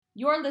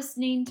You're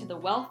listening to the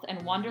Wealth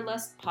and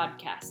Wanderlust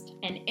podcast,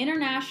 an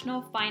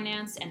international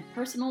finance and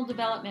personal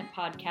development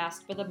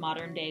podcast for the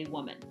modern day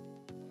woman.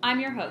 I'm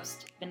your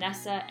host,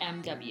 Vanessa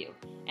M.W.,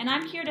 and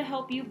I'm here to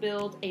help you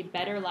build a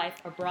better life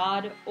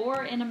abroad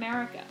or in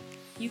America.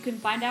 You can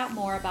find out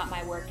more about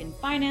my work in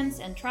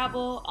finance and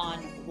travel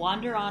on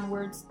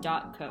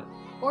wanderonwards.co,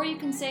 or you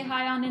can say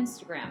hi on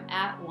Instagram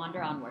at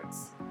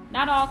wanderonwards.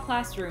 Not all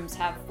classrooms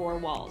have four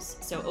walls,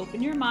 so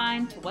open your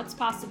mind to what's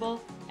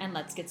possible and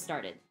let's get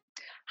started.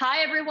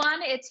 Hi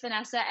everyone, it's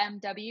Vanessa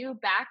M.W.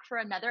 back for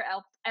another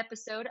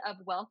episode of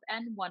Wealth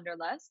and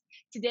Wanderlust.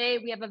 Today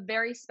we have a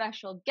very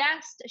special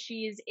guest.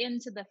 She's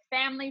into the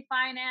family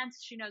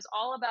finance. She knows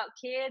all about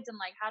kids and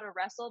like how to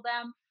wrestle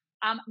them.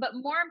 But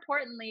more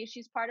importantly,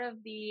 she's part of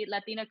the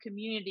Latina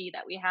community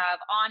that we have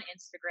on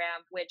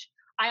Instagram, which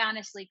I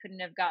honestly couldn't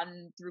have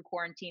gotten through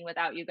quarantine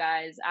without you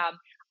guys.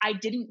 I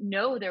didn't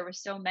know there were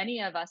so many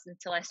of us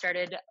until I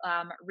started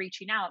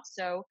reaching out.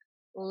 So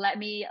let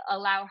me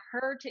allow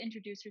her to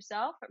introduce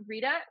herself.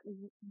 Rita,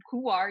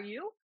 who are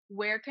you?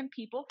 Where can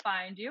people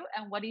find you?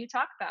 And what do you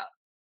talk about?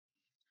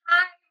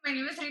 Hi, my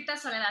name is Rita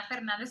Soledad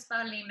Fernandez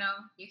Paulino.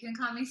 You can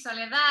call me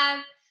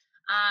Soledad.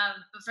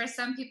 But for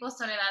some people,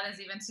 Soledad is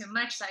even too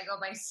much, so I go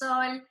by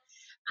Sol.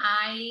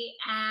 I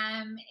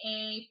am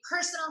a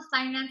personal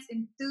finance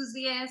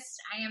enthusiast.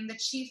 I am the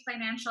chief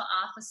financial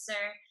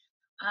officer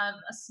of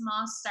a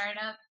small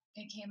startup,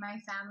 aka my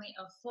family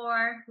of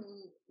four, who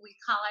we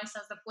call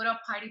ourselves the Puro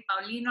Party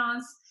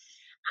Paulinos.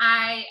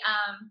 I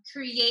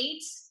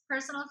create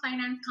personal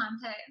finance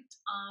content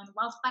on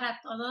Wealth para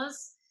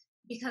Todos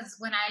because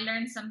when I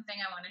learn something,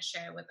 I want to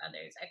share it with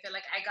others. I feel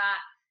like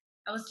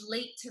I was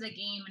late to the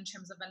game in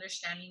terms of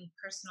understanding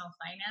personal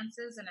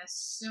finances. And as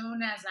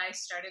soon as I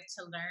started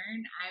to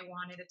learn, I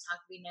wanted to talk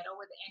dinero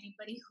with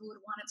anybody who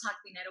would want to talk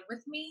dinero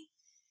with me.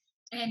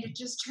 And it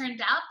just turned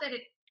out that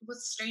it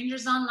was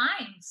strangers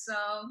online. So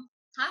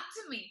talk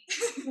to me.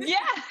 Yeah.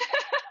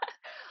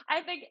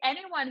 I think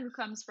anyone who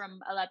comes from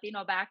a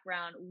Latino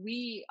background,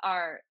 we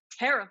are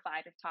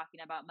terrified of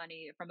talking about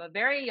money from a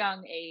very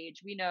young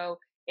age. We know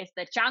it's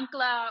the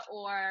chancla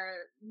or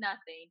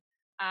nothing.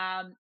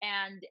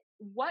 And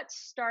what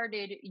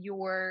started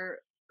your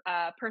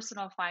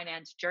personal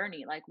finance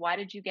journey? Like, why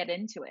did you get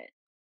into it?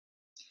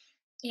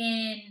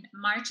 In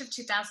March of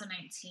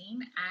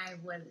 2019, I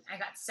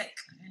got sick,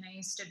 and I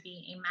used to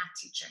be a math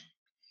teacher.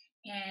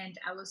 And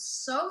I was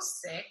so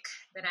sick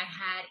that I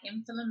had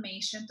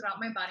inflammation throughout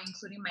my body,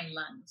 including my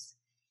lungs.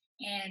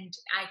 And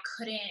I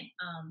couldn't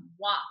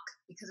walk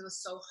because it was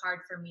so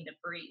hard for me to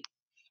breathe.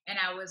 And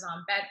I was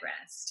on bed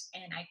rest,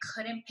 and I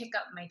couldn't pick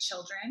up my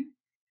children.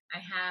 I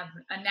have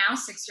a now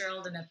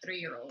 6-year-old and a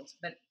 3-year-old,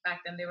 but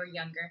back then they were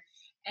younger.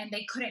 And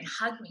they couldn't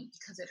hug me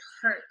because it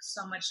hurt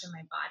so much in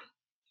my body.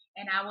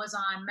 And I was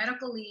on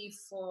medical leave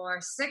for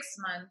 6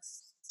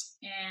 months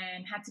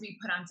and had to be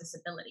put on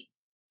disability.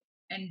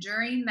 And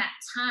during that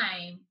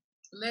time,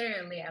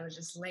 literally, I was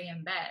just lay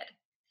in bed.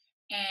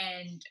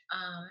 And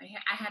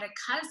I had a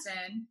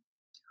cousin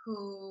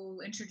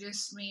who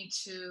introduced me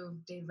to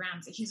Dave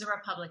Ramsey. He's a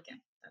Republican.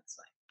 That's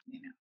why,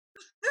 you know.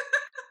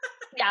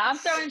 Yeah, I'm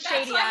throwing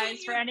shady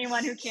eyes for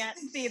anyone who can't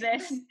see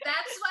this.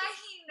 That's why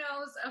he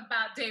knows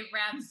about Dave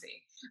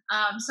Ramsey.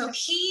 So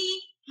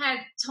he had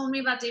told me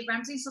about Dave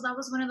Ramsey. So that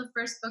was one of the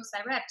first books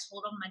I read,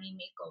 Total Money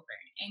Makeover.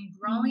 And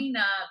growing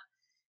up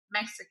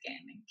Mexican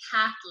and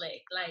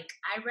Catholic, like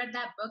I read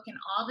that book, and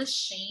all the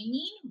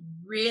shaming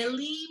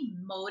really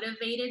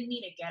motivated me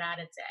to get out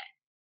of debt.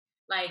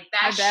 Like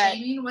that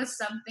shaming was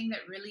something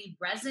that really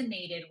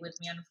resonated with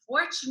me.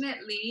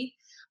 Unfortunately,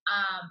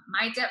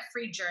 my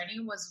debt-free journey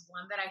was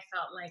one that I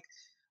felt like,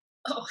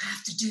 oh, I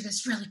have to do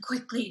this really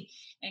quickly.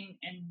 And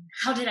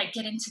how did I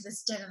get into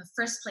this debt in the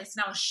first place?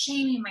 And I was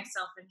shaming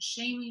myself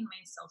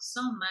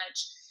so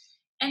much.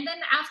 And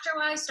then after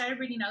a while, I started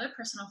reading other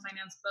personal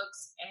finance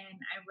books, and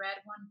I read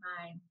one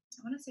by,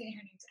 I want to say her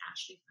name's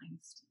Ashley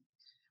Feinstein.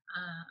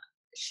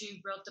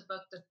 She wrote the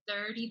book, The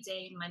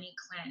 30-Day Money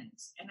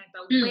Cleanse. And I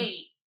thought,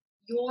 wait,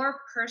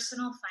 your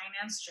personal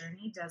finance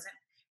journey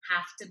doesn't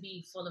have to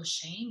be full of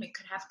shame. It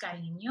could have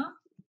cariño.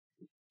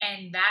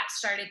 And that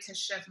started to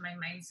shift my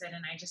mindset.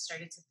 And I just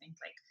started to think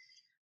like,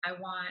 I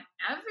want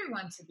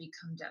everyone to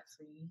become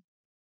debt-free.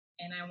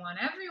 And I want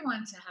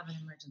everyone to have an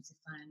emergency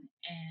fund.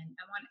 And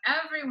I want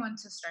everyone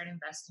to start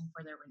investing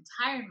for their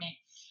retirement.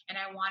 And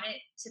I want it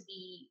to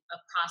be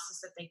a process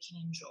that they can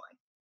enjoy.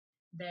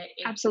 That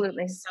it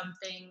Absolutely be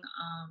something,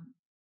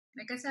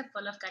 like I said,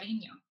 full of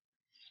cariño.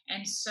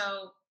 And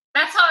so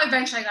that's how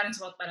eventually I got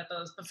into Wealth para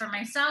Todos. But for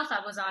myself, I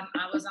was on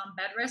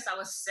bed rest. I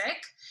was sick,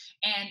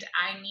 and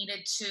I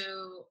needed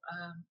to.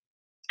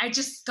 I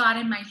just got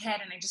in my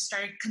head, and I just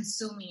started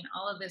consuming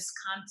all of this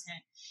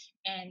content.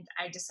 And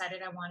I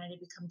decided I wanted to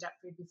become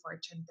debt-free before I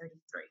turned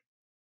 33.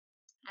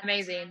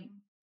 Amazing.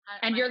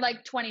 And you're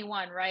like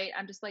 21, right?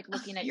 I'm just like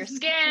looking at your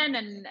skin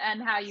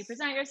and how you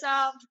present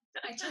yourself.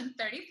 I turned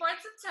 34 in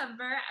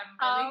September.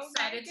 I'm really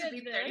excited to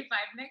be 35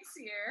 next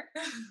year.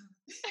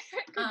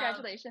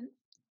 Congratulations.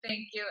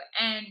 Thank you.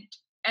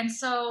 And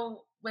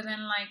so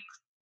within like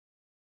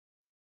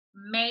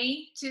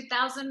May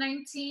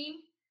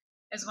 2019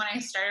 is when I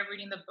started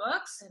reading the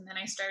books, and then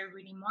I started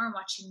reading more,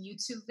 watching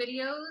YouTube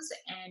videos,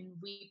 and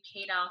we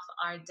paid off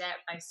our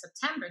debt by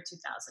September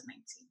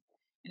 2019.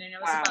 And then it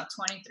was Wow. about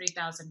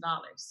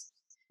 $23,000.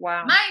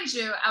 Wow. Mind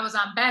you, I was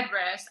on bed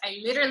rest. I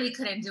literally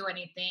couldn't do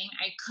anything.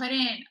 I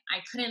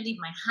couldn't leave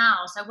my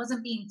house. I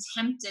wasn't being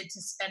tempted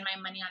to spend my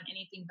money on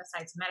anything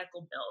besides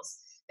medical bills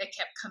that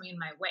kept coming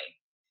my way.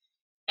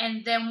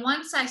 And then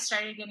once I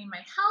started getting my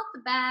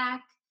health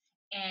back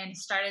and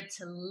started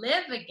to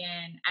live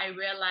again, I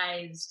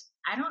realized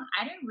I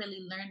didn't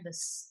really learn the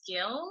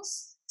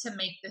skills to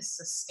make this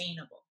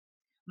sustainable.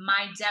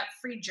 My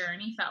debt-free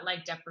journey felt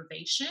like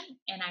deprivation,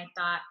 and I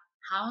thought,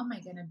 how am I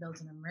going to build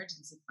an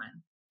emergency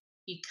fund?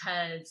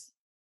 Because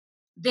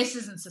this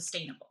isn't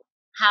sustainable.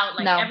 How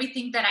No.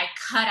 everything that I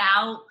cut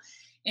out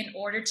in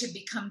order to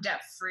become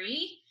debt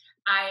free,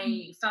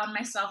 I found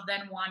myself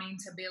then wanting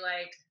to be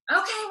like,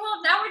 okay,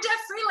 well, now we're debt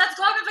free. Let's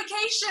go on a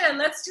vacation.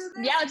 Let's do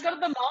this. Yeah, let's go to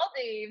the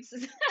Maldives.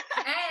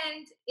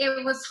 And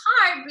it was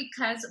hard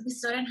because we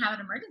still didn't have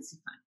an emergency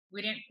fund.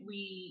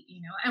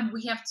 And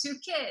we have 2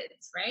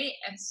 kids, right?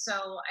 And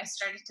so I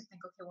started to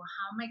think, okay, well,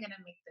 how am I going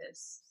to make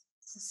this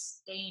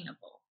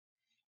sustainable?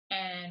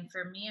 And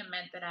for me, it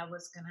meant that I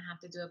was going to have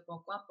to do it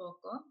poco a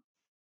poco,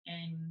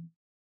 and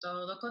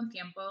todo con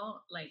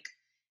tiempo, like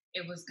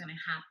it was going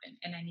to happen.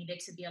 And I needed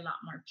to be a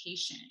lot more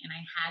patient, and I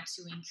had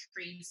to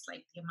increase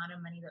like the amount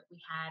of money that we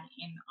had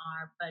in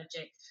our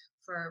budget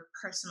for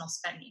personal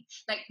spending.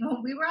 Like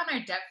when we were on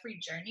our debt-free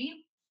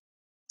journey,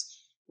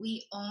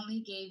 we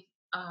only gave,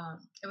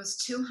 it was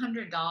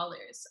 $200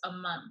 a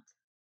month,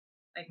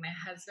 like my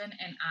husband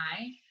and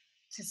I,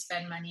 to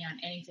spend money on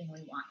anything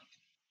we wanted.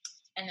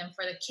 And then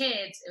for the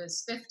kids, it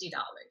was $50.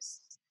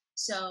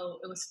 So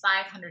it was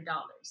 $500.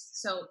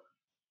 So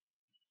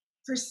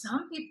for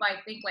some people, I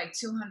think like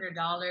 $200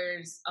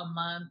 a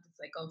month, it's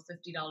like, oh,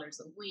 $50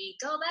 a week.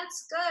 Oh,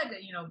 that's good.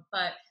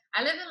 But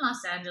I live in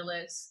Los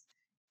Angeles.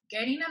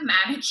 Getting a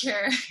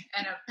manicure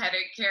and a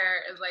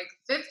pedicure is like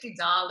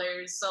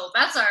 $50. So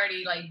that's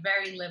already like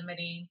very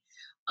limiting.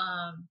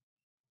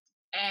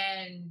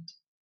 And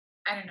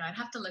I don't know. I'd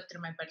have to look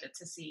through my budget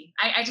to see.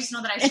 I just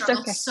know that I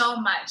struggled so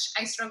much.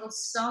 I struggled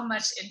so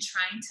much in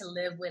trying to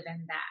live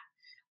within that.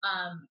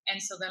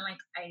 And so then like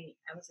I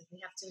was like,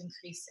 we have to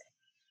increase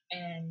it.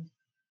 And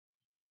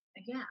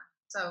yeah,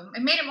 so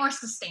it made it more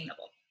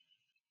sustainable.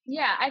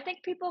 Yeah, I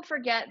think people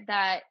forget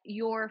that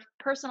your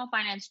personal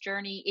finance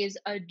journey is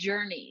a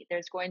journey.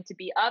 There's going to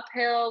be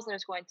uphills,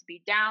 there's going to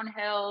be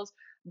downhills.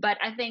 But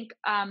I think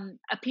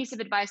a piece of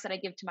advice that I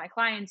give to my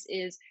clients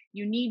is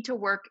you need to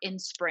work in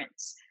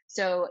sprints.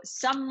 So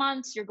some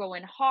months you're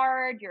going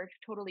hard, you're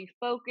totally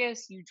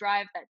focused, you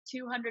drive that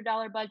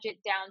 $200 budget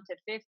down to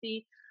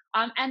 50.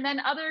 And then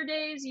other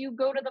days you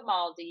go to the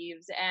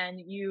Maldives and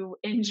you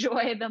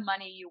enjoy the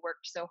money you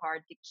worked so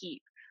hard to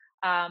keep.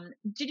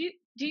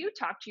 Do you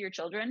talk to your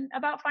children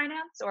about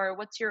finance, or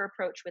what's your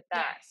approach with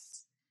that?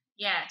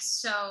 Yes.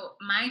 So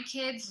my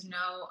kids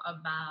know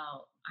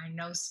about our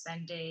no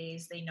spend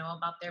days. They know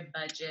about their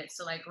budget.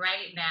 So like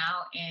right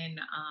now in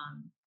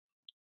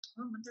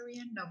what month are we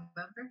in?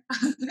 November.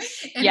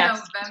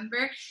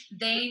 November,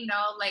 they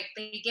know like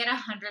they get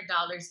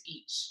 $100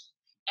 each,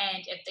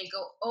 and if they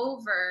go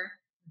over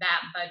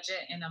that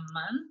budget in a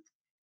month,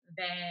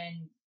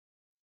 then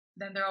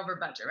they're over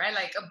budget, right?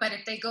 Like, but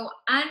if they go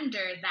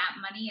under, that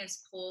money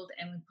is pulled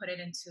and we put it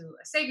into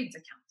a savings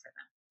account for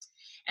them.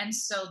 And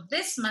so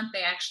this month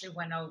they actually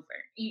went over,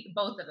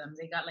 both of them.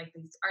 They got like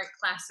these art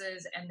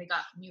classes and they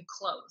got new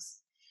clothes,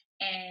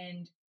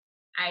 and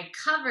I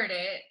covered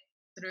it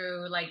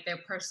through like their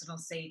personal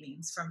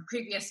savings from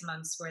previous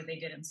months where they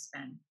didn't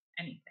spend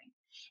anything.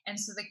 And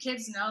so the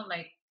kids know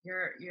like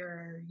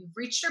you've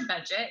reached your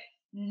budget.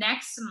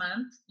 Next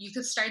month, you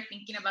could start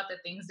thinking about the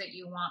things that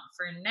you want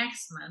for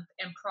next month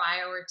and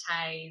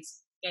prioritize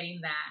getting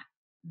that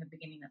in the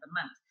beginning of the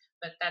month.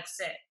 But that's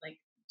it. Like,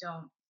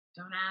 don't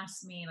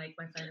ask me. Like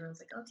my friend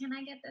was like, "Oh, can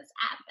I get this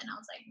app?" And I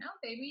was like, "No,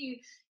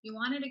 baby, you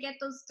wanted to get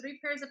those 3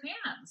 pairs of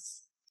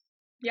pants."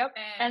 Yep.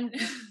 And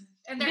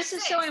this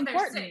is so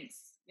important.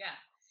 Yeah.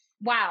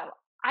 Wow.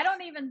 I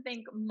don't even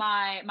think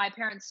my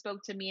parents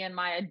spoke to me and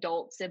my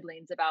adult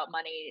siblings about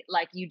money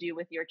like you do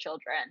with your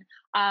children.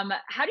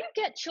 How do you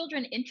get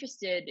children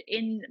interested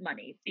in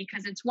money?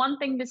 Because it's one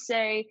thing to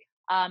say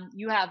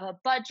you have a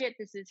budget,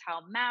 this is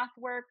how math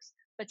works,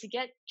 but to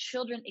get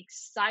children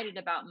excited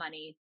about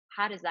money,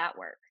 how does that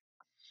work?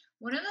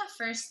 One of the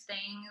first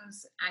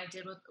things I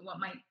did with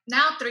my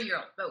now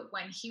 3-year-old, but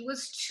when he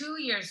was 2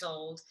 years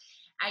old,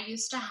 I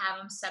used to have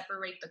him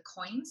separate the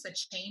coins, the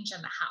change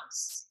in the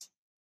house.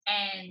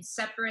 And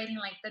separating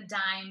like the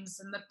dimes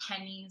and the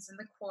pennies and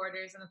the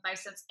quarters and the 5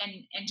 cents,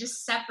 and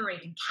just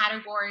separating,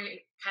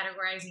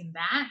 categorizing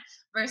that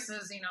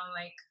versus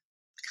like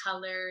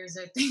colors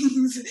or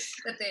things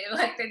that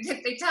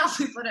they tell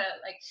people to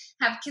like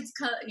have kids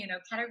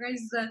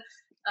categorize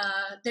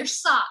their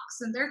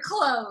socks and their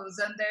clothes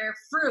and their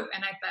fruit.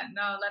 And I thought,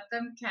 no, let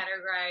them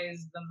categorize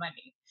the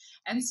money.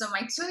 And so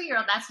my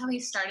 2-year-old, that's how he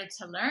started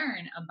to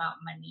learn about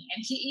money.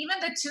 And even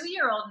the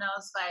 2-year-old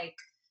knows, like,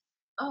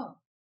 oh,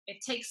 it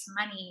takes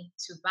money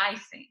to buy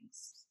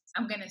things.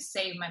 I'm going to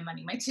save my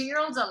money. My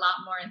 2-year-old's a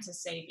lot more into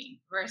saving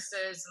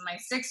versus my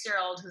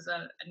 6-year-old, who's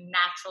a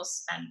natural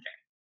spender.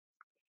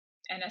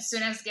 And as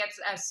soon as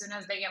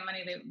they get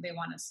money, they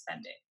want to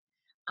spend it.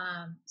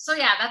 So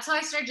yeah, that's how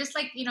I started, just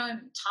like,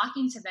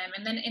 talking to them.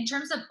 And then in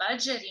terms of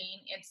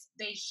budgeting,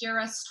 they hear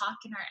us talk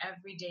in our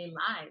everyday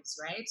lives,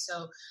 right?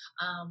 So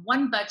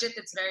one budget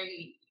that's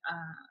very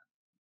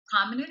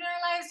prominent in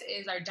our lives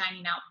is our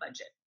dining out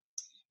budget.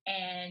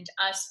 And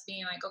us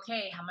being like,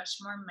 okay, how much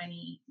more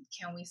money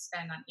can we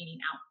spend on eating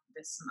out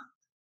this month?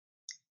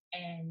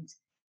 And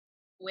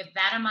with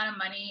that amount of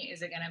money,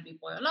 is it going to be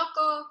pollo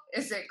loco?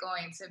 Is it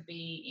going to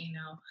be,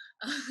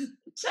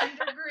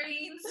 tender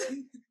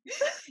greens?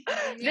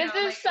 This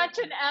is such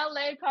an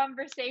LA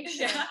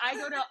conversation. Yeah. I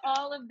go to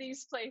all of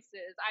these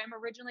places. I'm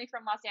originally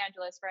from Los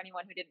Angeles, for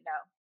anyone who didn't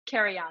know.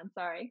 Carry on,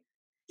 sorry.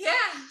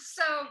 Yeah.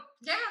 So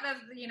yeah,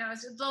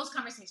 that's, it's those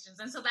conversations.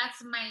 And so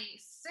that's my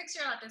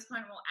 6-year-old at this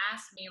point will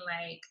ask me,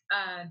 like,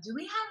 do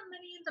we have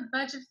money in the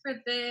budget for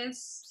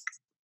this?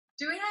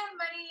 Do we have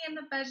money in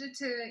the budget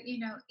to,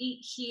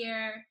 eat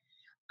here?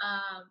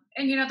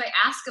 And, they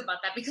ask about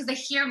that because they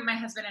hear my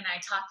husband and I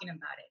talking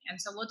about it. And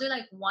so we'll do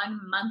like one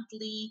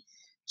monthly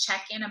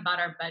check-in about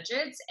our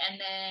budgets. And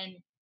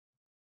then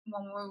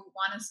when we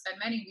want to spend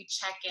money, we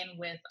check in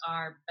with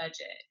our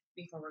budget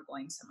before we're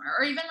going somewhere.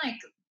 Or even like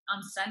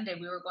on Sunday,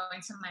 we were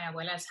going to my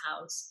abuela's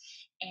house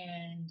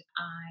and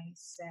I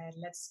said,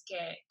 let's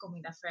get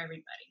comida for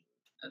everybody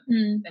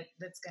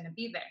that's going to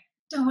be there.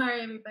 Don't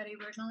worry, everybody.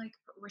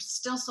 We're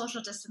still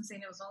social distancing.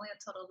 It was only a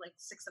total of like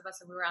 6 of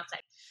us and we were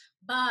outside.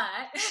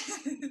 But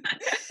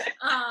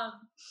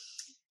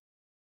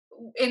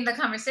in the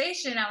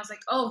conversation, I was like,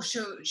 oh,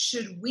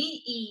 should we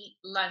eat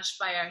lunch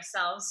by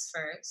ourselves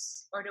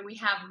first? Or do we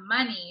have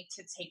money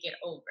to take it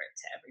over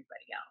to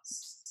everybody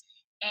else?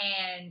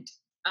 And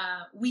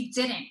we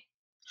didn't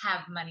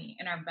have money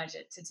in our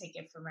budget to take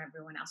it from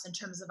everyone else in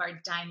terms of our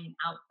dining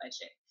out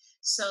budget.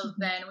 So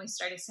then we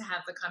started to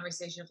have the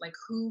conversation of like,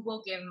 who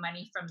will give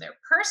money from their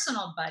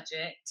personal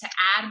budget to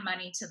add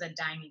money to the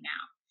dining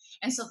out?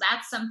 And so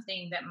that's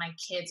something that my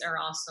kids are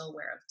also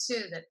aware of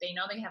too, that they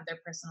know they have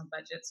their personal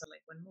budget. So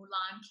like when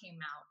Mulan came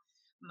out,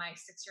 my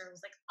 6-year-old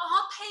was like,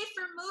 I'll pay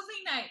for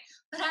movie night,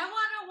 but I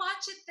want to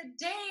watch it the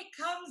day it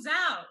comes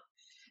out.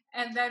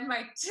 And then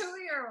my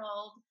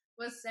 2-year-old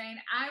was saying,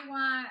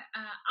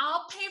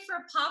 I'll pay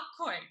for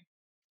popcorn.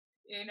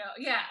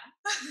 Yeah,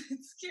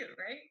 it's cute,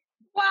 right?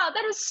 Wow,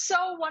 that is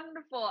so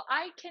wonderful.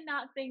 I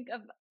cannot think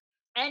of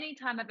any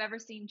time I've ever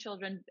seen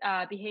children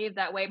behave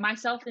that way,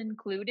 myself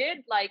included.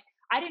 Like,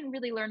 I didn't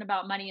really learn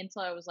about money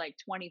until I was like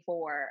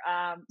 24.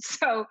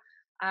 So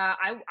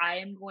I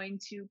am going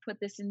to put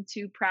this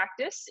into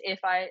practice if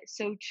I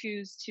so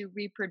choose to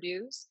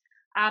reproduce.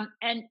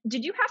 And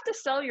did you have to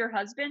sell your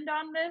husband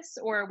on this,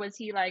 or was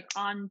he like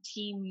on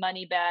team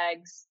money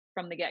bags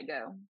from the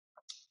get-go?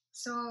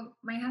 So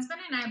my husband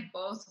and I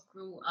both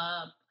grew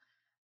up,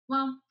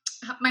 well,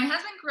 my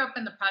husband grew up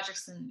in the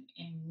projects in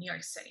New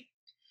York City.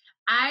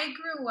 I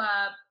grew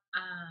up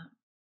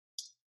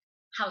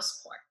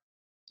house poor.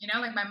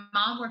 Like my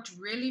mom worked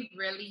really,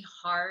 really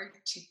hard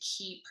to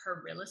keep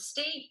her real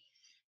estate.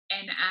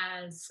 And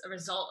as a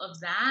result of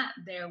that,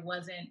 there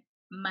wasn't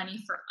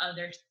money for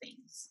other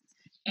things.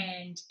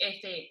 And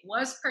if it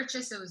was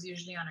purchased, it was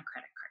usually on a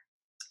credit card.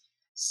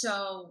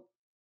 So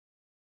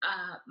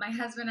my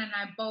husband and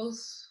I both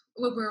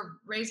were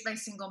raised by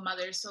single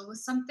mothers. So it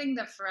was something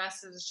that for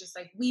us, it was just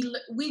like,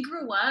 we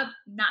grew up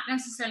not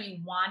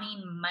necessarily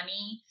wanting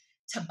money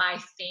to buy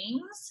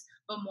things,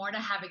 but more to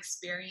have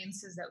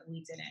experiences that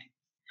we didn't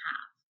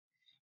have.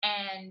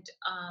 And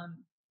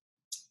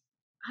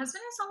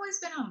husband has always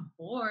been on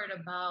board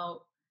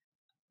about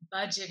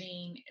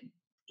budgeting.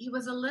 He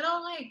was a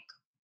little like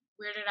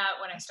weirded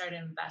out when I started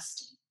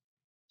investing.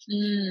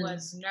 He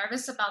was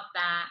nervous about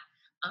that.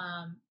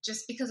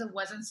 Just because it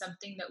wasn't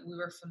something that we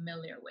were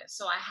familiar with.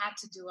 So I had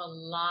to do a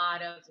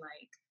lot of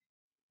like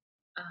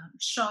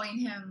showing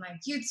him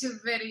like YouTube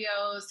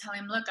videos, telling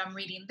him, look, I'm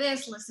reading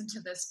this, listen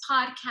to this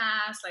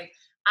podcast. Like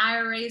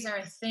IRAs are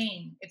a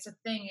thing. It's a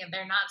thing and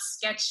they're not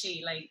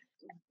sketchy. Like,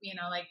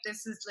 like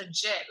this is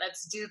legit.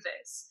 Let's do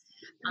this.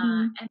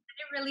 And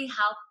it really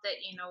helped that,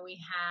 we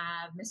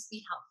have Miss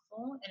Be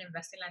Helpful and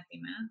Investing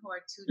Latina, who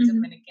are 2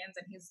 Dominicans,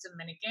 and he's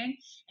Dominican.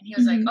 And he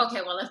was like,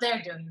 okay, well, if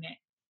they're doing it,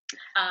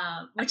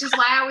 which is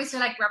why I always feel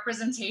like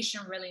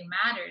representation really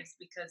matters,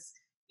 because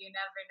you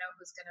never know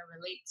who's going to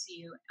relate to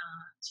you,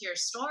 to your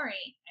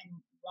story, and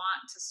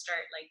want to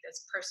start like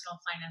this personal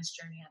finance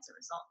journey as a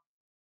result.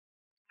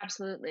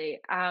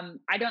 Absolutely.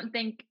 I don't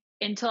think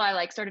until I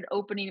like started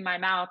opening my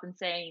mouth and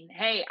saying,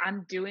 hey,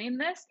 I'm doing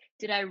this,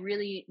 did I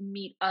really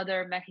meet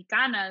other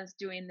Mexicanas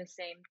doing the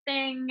same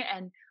thing.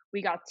 And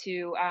We got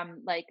to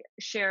like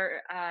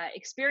share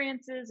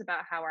experiences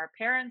about how our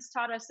parents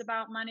taught us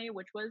about money,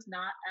 which was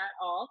not at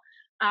all.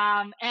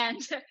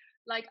 And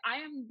like I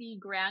am the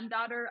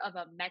granddaughter of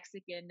a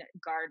Mexican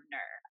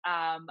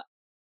gardener.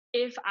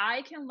 If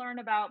I can learn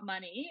about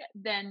money,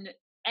 then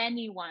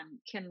anyone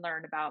can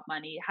learn about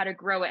money, how to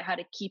grow it, how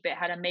to keep it,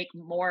 how to make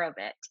more of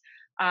it.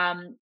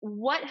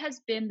 What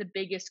has been the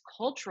biggest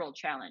cultural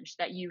challenge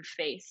that you've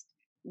faced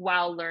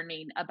while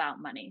learning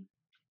about money?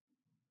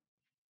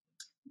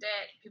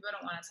 That people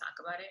don't want to talk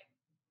about it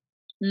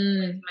with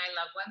Mm, my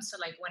loved ones. So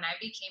like when I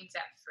became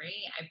debt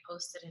free, I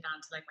posted it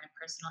onto like my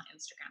personal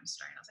Instagram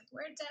story. And I was like,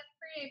 we're debt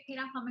free. I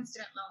paid off all my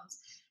student loans.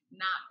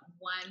 Not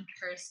one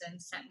person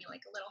sent me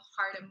like a little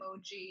heart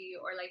emoji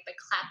or like the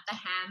clap the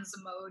hands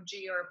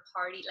emoji or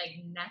party,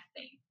 like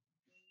nothing.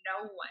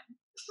 No one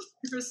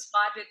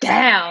responded to my,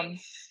 damn.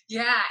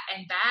 yeah.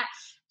 And that,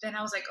 then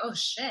I was like, oh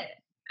shit,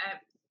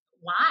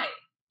 why?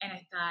 And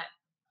I thought,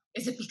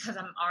 is it because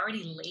I'm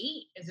already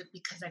late? Is it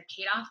because I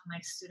paid off my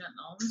student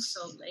loans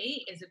so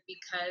late? Is it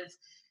because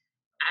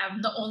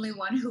I'm the only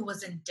one who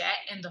was in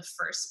debt in the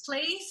first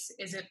place?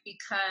 Is it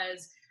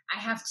because I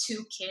have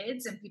two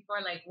kids and people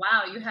are like,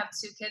 wow, you have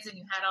two kids and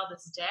you had all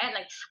this debt?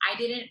 Like, I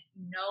didn't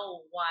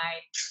know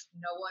why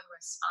no one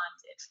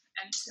responded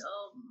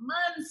until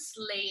months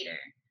later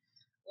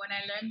when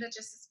I learned that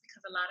just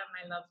because a lot of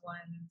my loved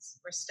ones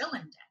were still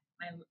in debt.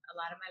 A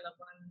lot of my loved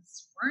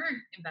ones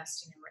weren't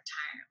investing in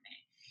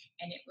retirement.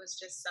 And it was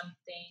just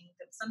something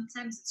that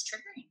sometimes it's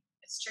triggering.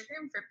 It's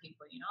triggering for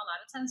people. You know, a lot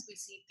of times we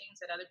see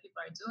things that other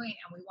people are doing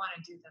and we want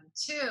to do them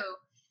too.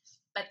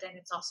 But then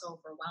it's also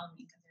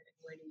overwhelming because like,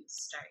 where do you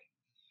start?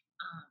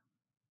 Um,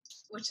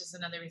 which is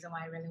another reason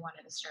why I really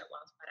wanted to start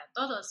Wealth para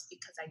Todos,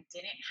 because I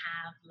didn't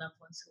have loved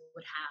ones who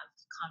would have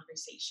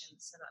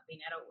conversations about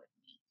dinero with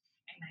me.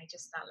 And I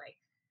just thought,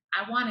 like,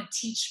 I want to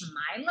teach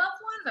my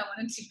loved ones, I want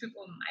to teach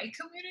people in my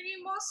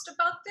community most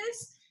about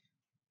this.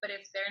 But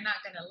if they're not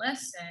going to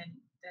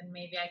listen, then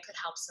maybe I could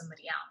help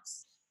somebody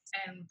else.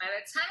 And by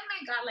the time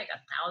I got like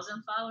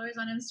 1,000 followers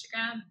on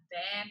Instagram,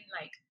 then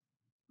like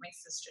my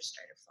sister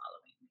started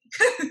following me.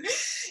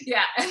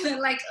 Yeah, and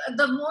then like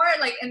the more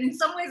like, and in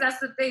some ways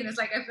that's the thing. It's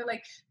like I feel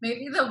like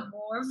maybe the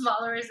more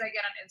followers I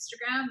get on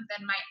Instagram,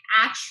 then my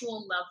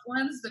actual loved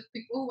ones, the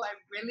people who I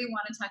really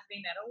want to talk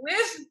dinero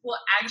with, will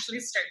actually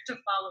start to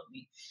follow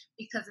me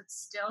because it's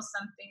still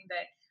something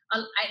that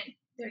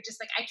they're just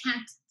like I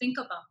can't think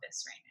about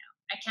this right now.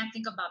 I can't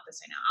think about this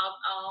right now.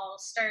 I'll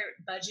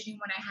start budgeting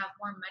when I have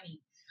more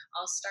money.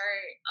 I'll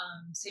start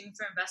saving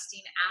for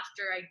investing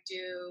after I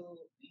do,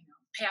 you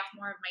know, pay off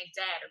more of my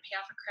debt or pay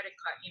off a credit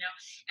card, you know?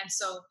 And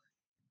so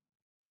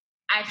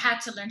I've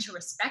had to learn to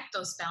respect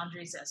those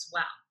boundaries as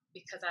well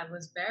because I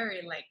was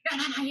very like,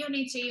 no, you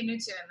need to.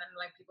 And then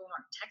like people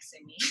weren't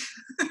texting me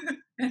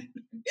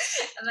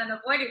and then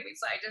avoiding me.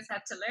 So I just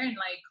had to learn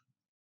like,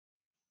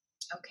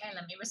 okay,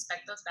 let me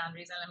respect those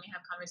boundaries and let me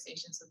have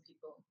conversations with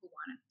people who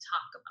want to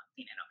talk about,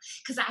 you know,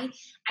 because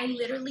I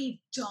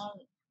literally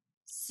don't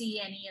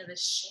see any of the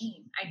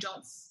shame. I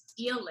don't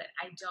feel it.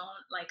 I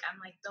don't like, I'm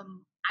like,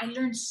 I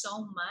learned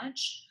so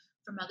much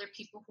from other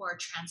people who are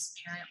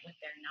transparent with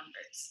their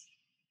numbers.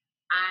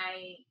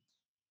 I,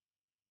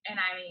 and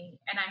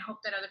I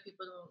hope that other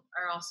people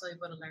are also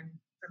able to learn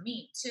from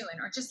me too. And,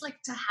 or just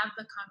like to have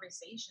the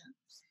conversation.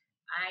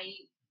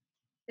 I've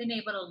been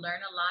able to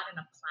learn a lot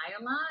and apply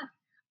a lot.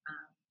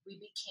 We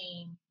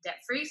became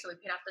debt free, so we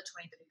paid off the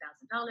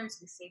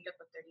 $23,000. We saved up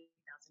a $30,000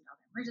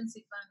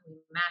 emergency fund. We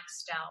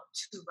maxed out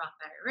 2 Roth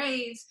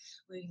IRAs.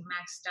 We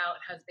maxed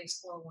out husband's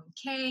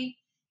 401k,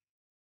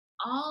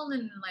 all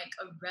in like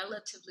a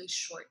relatively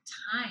short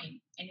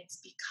time. And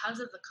it's because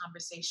of the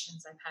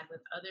conversations I've had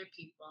with other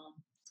people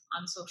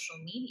on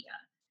social media.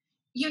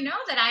 You know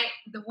that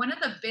one of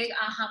the big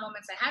aha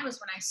moments I had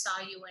was when I saw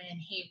you in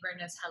Hey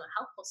Verna's Hella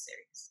Helpful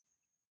series.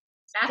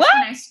 What?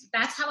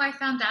 That's how I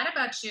found out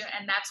about you,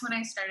 and that's when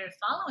I started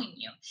following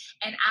you.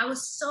 And I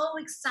was so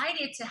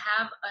excited to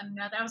have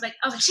another. I was like,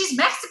 she's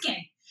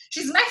Mexican.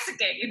 She's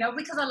Mexican, you know,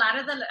 because a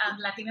lot of the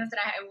Latinas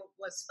that I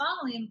was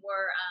following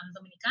were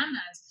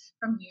Dominicanas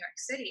from New York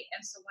City,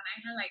 and so when I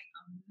had like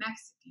a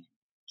Mexican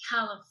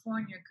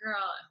California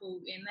girl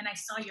and then I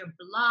saw your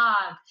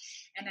blog,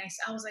 and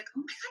I was like,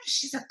 oh my god,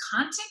 she's a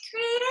content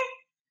creator.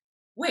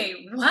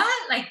 Wait,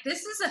 what? Like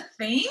this is a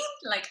thing?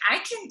 Like I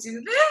can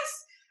do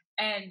this?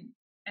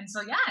 And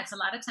so yeah, it's a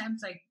lot of times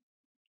like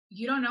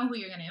you don't know who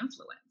you're going to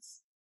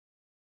influence.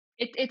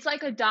 It's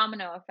like a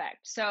domino effect.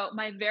 So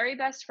my very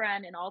best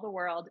friend in all the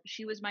world,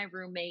 she was my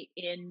roommate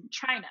in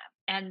China,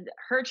 and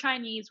her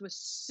Chinese was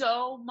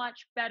so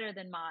much better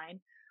than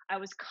mine. I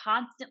was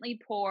constantly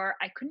poor.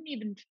 I couldn't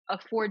even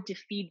afford to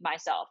feed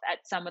myself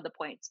at some of the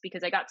points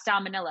because I got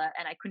salmonella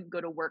and I couldn't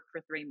go to work for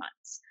 3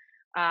 months.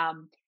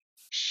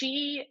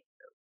 She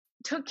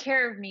took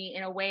care of me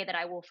in a way that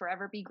I will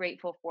forever be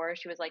grateful for.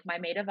 She was like my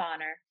maid of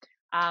honor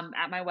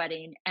at my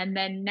wedding. And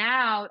then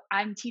now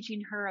I'm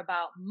teaching her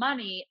about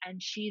money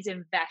and she's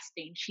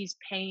investing. She's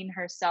paying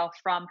herself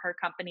from her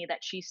company that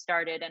she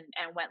started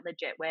and went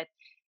legit with.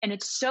 And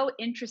it's so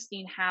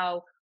interesting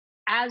how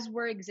as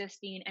we're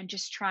existing and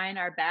just trying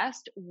our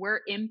best, we're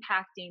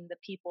impacting the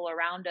people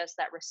around us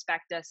that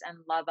respect us and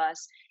love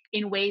us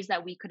in ways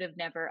that we could have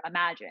never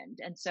imagined.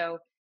 And so,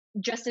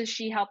 just as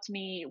she helped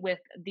me with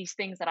these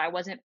things that I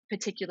wasn't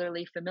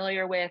particularly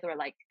familiar with or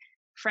like,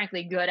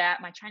 frankly, good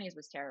at, my Chinese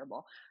was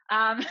terrible.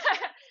 Um,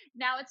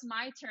 now it's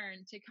my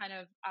turn to kind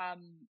of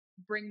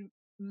bring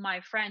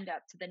my friend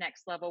up to the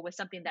next level with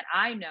something that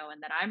I know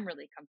and that I'm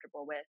really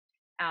comfortable with.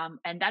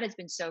 And that has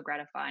been so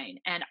gratifying.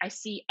 And I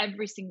see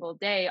every single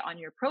day on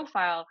your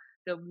profile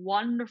the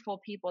wonderful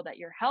people that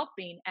you're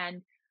helping.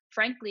 And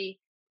frankly,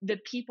 the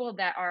people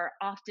that are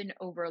often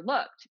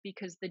overlooked,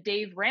 because the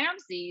Dave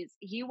Ramsey's,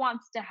 he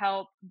wants to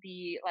help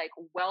the like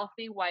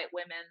wealthy white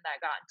women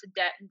that got into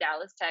debt in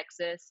Dallas,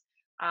 Texas,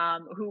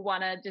 who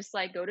want to just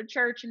like go to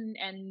church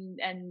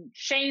and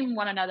shame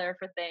one another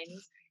for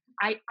things.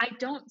 I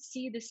don't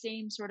see the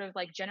same sort of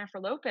like Jennifer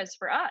Lopez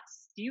for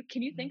us.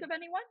 Can you think of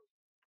anyone?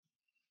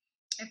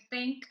 I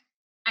think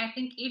I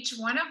think each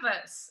one of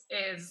us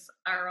is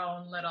our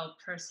own little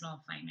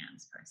personal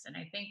finance person.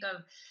 I think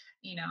of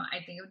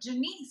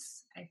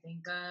Janice. I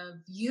think of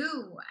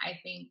you. I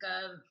think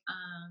of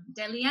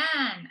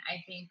Delianne.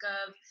 I think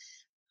of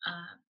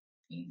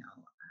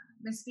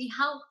Miss Be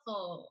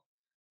Helpful.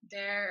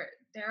 There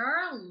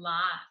are a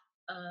lot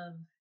of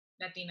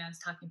Latinas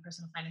talking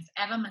personal finance.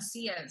 Eva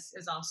Macias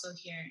is also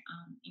here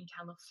in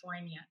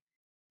California.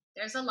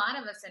 There's a lot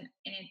of us,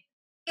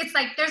 it's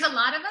like there's a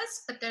lot of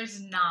us, but there's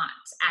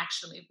not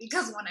actually,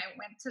 because when I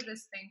went to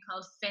this thing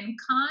called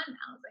FinCon,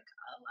 I was like,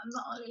 oh, I'm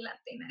the only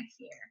Latina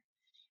here.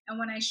 And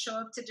when I show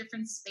up to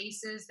different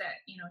spaces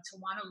that, to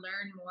want to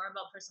learn more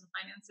about personal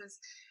finances,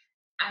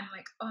 I'm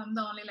like, oh, I'm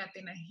the only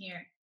Latina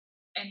here.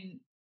 And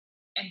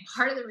and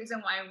part of the reason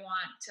why I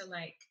want to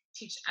like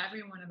teach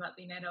everyone about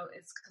dinero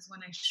is because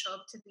when I show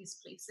up to these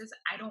places,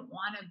 I don't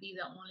want to be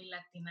the only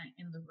Latina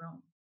in the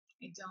room.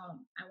 I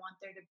don't.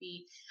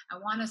 I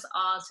want us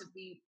all to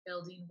be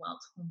building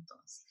wealth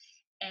juntos.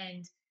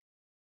 And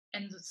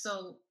and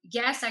so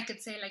yes, I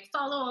could say like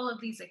follow all of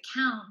these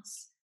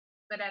accounts,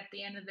 but at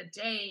the end of the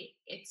day,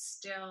 it's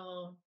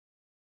still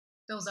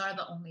those are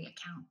the only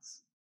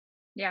accounts.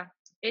 Yeah,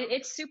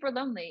 it's super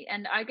lonely.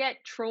 And I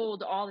get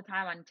trolled all the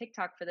time on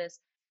TikTok for this,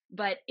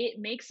 but it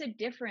makes a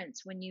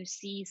difference when you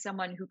see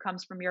someone who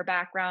comes from your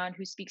background,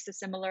 who speaks a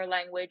similar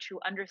language, who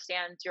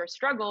understands your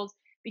struggles,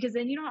 because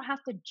then you don't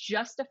have to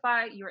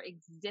justify your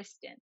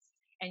existence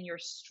and your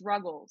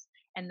struggles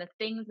and the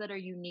things that are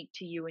unique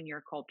to you and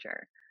your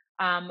culture.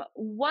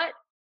 What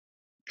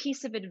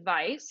piece of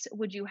advice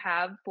would you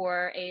have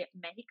for a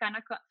Mexicana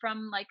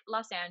from like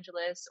Los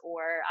Angeles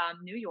or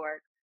New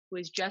York who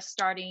is just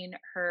starting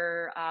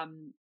her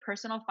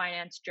personal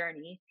finance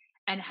journey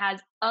and has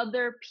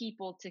other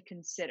people to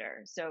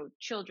consider? So,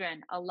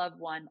 children, a loved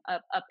one,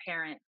 a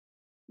parent.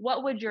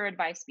 What would your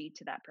advice be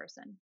to that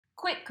person?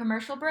 Quick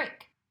commercial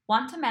break.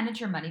 Want to manage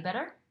your money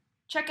better?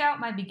 Check out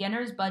my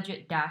beginner's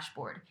budget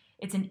dashboard.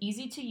 It's an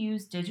easy to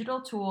use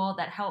digital tool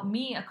that helped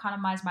me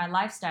economize my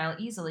lifestyle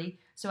easily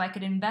so I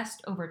could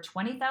invest over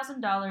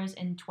 $20,000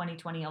 in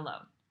 2020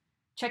 alone.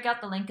 Check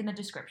out the link in the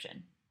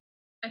description.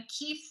 A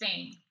key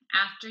thing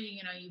after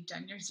you've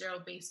done your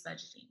zero-based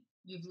budgeting,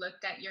 you've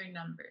looked at your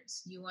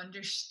numbers, you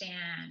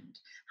understand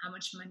how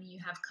much money you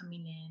have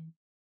coming in,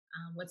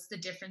 what's the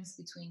difference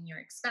between your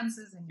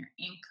expenses and your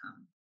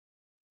income.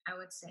 I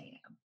would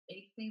say a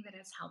big thing that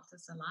has helped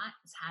us a lot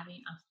is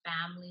having a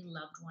family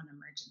loved one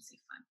emergency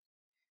fund.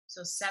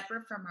 So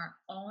separate from our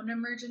own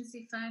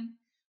emergency fund,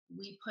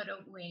 we put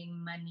away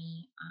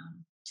money,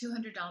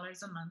 $200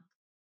 a month,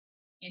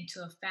 into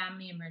a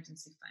family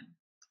emergency fund.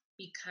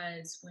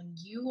 Because when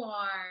you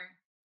are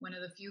one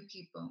of the few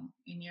people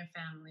in your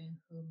family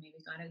who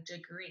maybe got a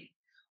degree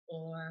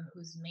or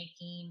who's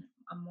making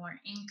a more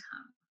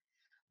income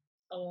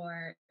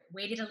or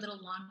waited a little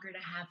longer to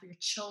have your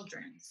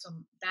children, so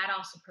that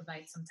also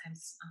provides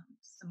sometimes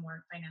some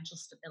more financial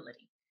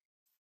stability.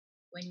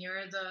 When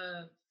you're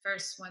the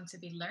first one to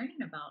be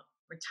learning about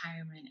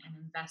retirement and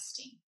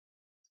investing,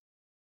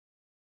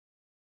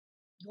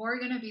 you're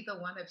going to be the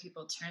one that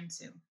people turn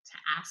to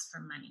ask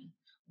for money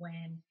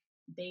when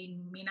they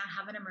may not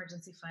have an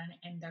emergency fund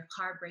and their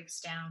car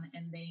breaks down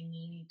and they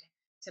need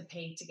to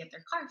pay to get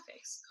their car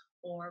fixed,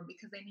 or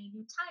because they need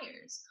new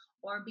tires,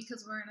 or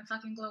because we're in a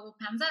fucking global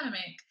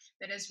pandemic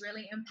that is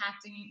really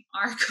impacting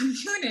our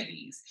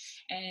communities.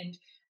 And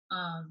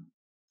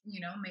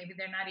maybe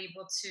they're not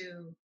able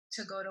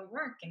to go to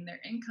work and their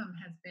income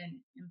has been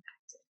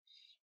impacted.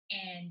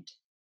 And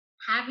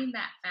having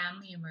that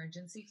family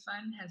emergency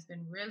fund has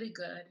been really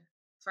good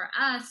for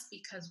us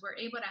because we're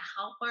able to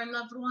help our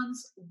loved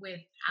ones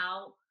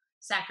without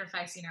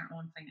sacrificing our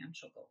own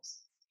financial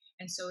goals.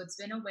 And so it's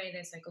been a way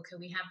that's like, okay,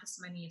 we have this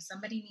money. If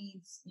somebody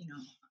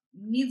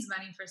needs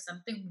money for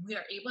something, we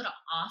are able to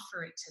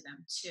offer it to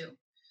them too,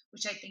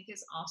 which I think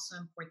is also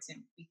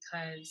important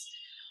because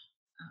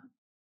um,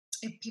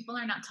 if people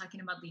are not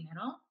talking about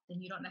dinero,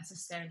 then you don't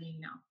necessarily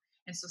know.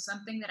 And so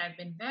something that I've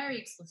been very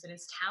explicit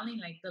is telling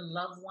like the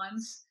loved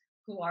ones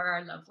who are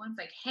our loved ones,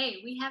 like,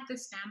 hey, we have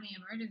this family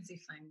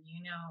emergency fund,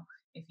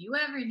 if you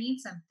ever need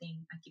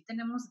something, aquí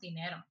tenemos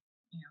dinero.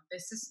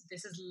 This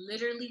is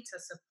literally to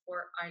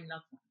support our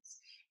loved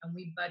ones, and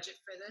we budget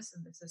for this,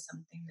 and this is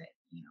something that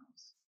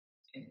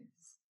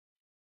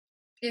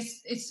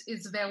is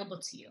it's available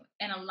to you.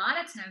 And a lot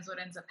of times what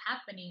ends up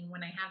happening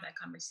when I have that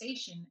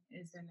conversation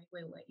is they're like,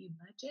 wait, what, you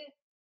budget?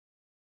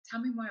 Tell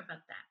me more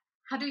about that.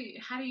 How do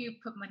you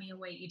put money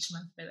away each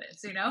month for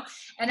this?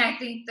 And I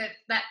think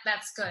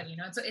that's good.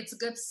 It's a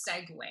good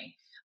segue,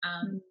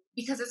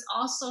 because it's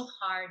also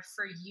hard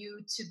for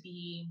you to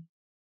be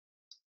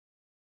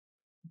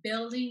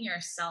building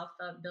yourself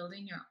up,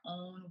 building your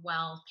own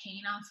wealth,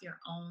 paying off your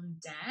own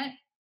debt,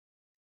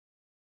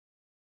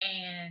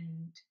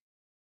 and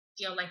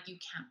feel like you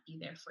can't be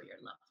there for your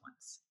loved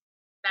ones.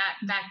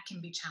 That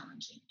can be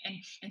challenging,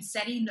 and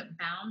setting the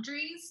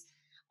boundaries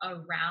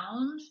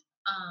around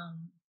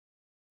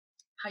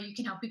how you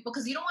can help people,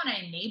 because you don't want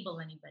to enable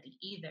anybody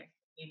either.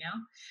 you know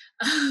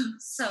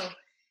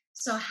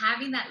so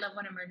having that loved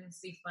one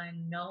emergency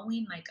fund,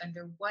 knowing like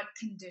under what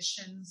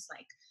conditions,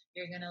 like,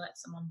 you're going to let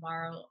someone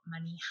borrow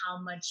money, how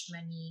much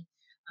money,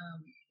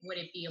 would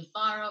it be a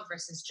borrow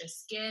versus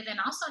just give, and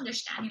also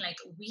understanding like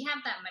we have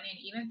that money,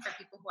 and even for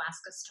people who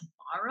ask us to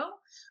borrow,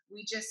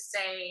 we just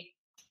say,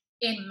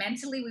 and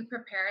mentally we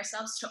prepare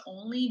ourselves to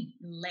only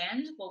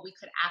lend what we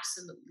could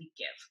absolutely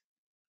give,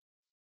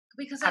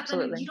 because then you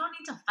Absolutely. don't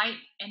need to fight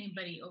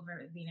anybody over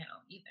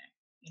either,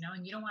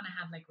 and you don't want to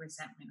have like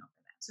resentment over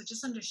that. So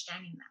just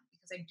understanding that,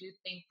 because I do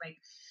think like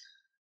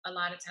a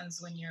lot of times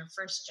when you're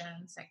first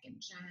gen, second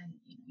gen,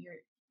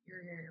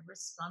 you're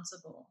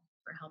responsible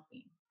for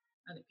helping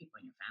other people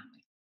in your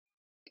family.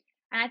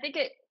 And I think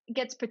it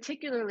gets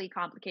particularly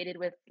complicated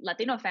with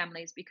Latino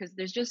families because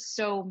there's just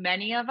so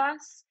many of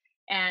us,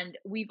 and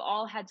we've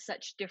all had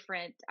such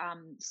different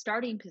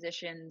starting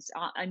positions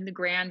in the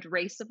grand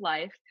race of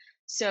life.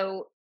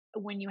 So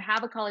when you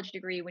have a college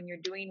degree, when you're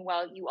doing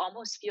well, you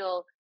almost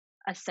feel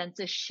a sense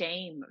of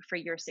shame for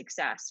your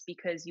success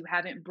because you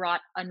haven't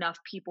brought enough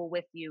people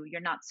with you. You're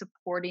not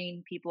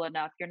supporting people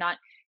enough. You're not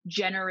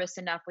generous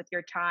enough with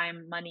your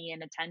time, money,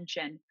 and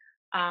attention.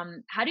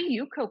 How do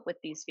you cope with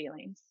these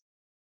feelings?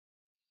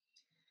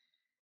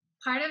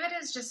 Part of it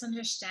is just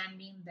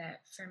understanding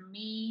that for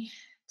me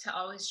to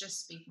always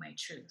just speak my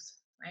truth,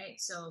 right?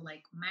 So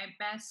like my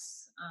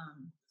best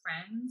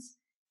friends,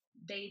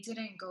 they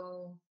didn't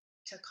go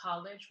to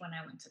college when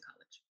I went to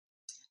college.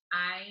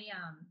 I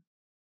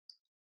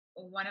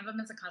One of them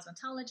is a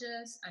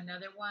cosmetologist.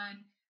 Another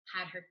one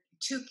had her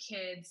two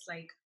kids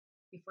like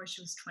before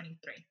she was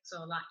 23, so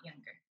a lot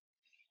younger.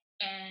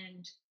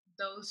 And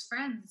those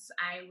friends,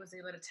 I was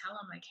able to tell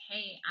them like,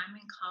 hey, I'm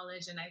in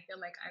college and I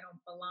feel like I don't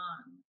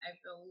belong. I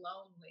feel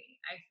lonely.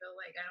 I feel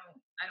like I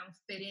don't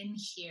fit in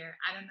here.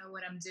 I don't know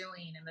what I'm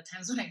doing. And the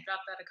times when I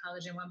dropped out of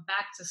college and went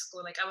back to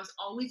school, like I was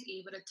always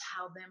able to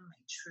tell them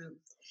my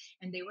truth,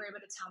 and they were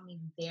able to tell me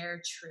their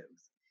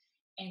truth.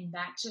 And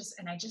I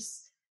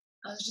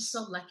was just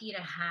so lucky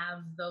to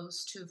have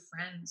those two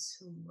friends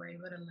who were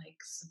able to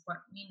like support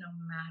me no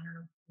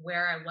matter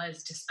where I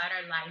was, despite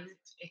our life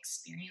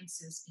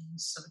experiences being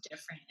so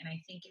different. And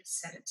I think it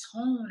set a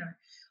tone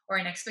or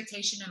an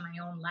expectation in my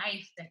own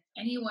life that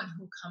anyone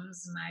who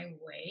comes my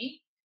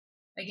way,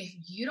 like if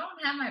you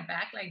don't have my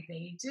back like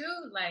they do,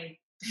 like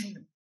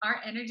then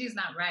our energy is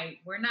not right.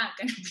 We're not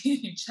going to be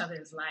in each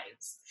other's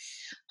lives.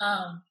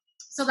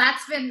 So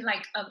that's been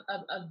like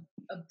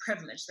a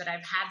privilege that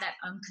I've had, that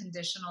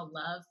unconditional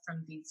love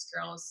from these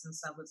girls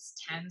since I was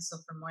 10. So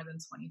for more than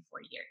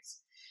 24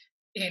 years,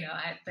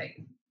 I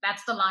think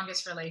that's the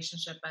longest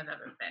relationship I've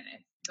ever been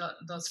in,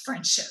 those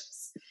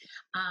friendships.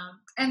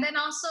 And then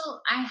also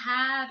I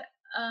had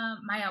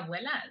my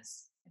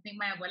abuelas. I think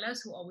my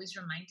abuelas who always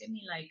reminded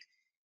me like,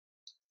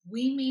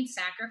 we made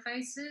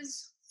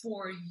sacrifices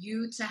for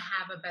you to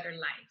have a better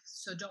life.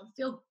 So don't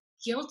feel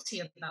guilty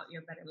about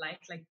your better life.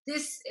 Like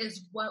this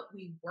is what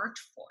we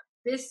worked for.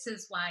 This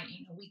is why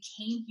we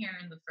came here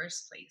in the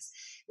first place.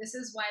 This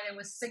is why there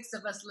was six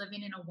of us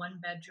living in a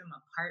one-bedroom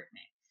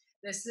apartment.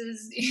 This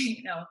is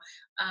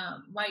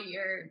why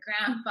your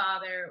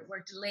grandfather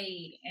worked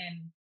late,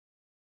 and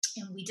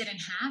we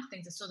didn't have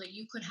things so that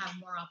you could have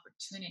more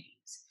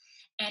opportunities.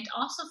 And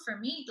also for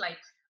me, like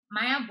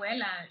my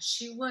abuela,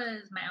 she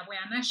was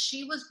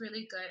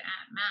really good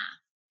at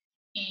math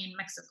in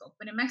Mexico.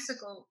 But in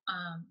Mexico,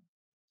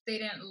 they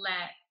didn't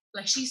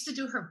like, she used to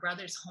do her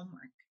brother's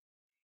homework,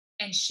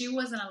 and she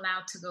wasn't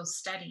allowed to go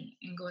study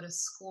and go to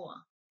school.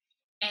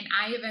 And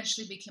I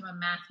eventually became a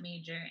math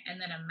major and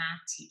then a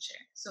math teacher.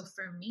 So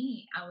for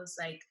me, I was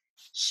like,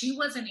 she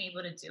wasn't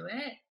able to do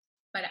it,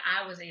 but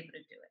I was able to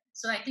do it.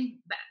 So I think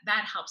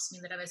that helps me,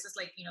 that a veces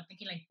like,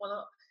 thinking like,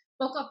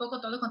 poco a poco,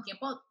 todo con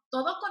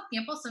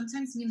tiempo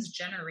sometimes means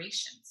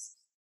generations.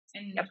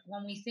 And Yep.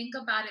 when we think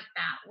about it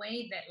that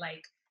way, that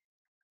like,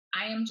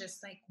 I am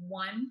just like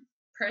one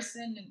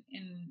person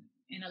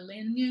in a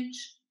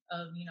lineage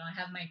of, I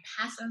have my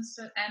past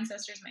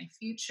ancestors, my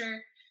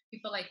future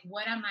people. Like,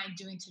 what am I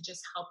doing to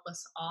just help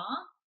us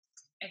all?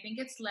 I think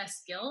it's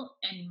less guilt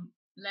and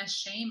less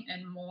shame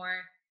and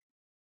more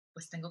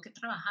pues tengo que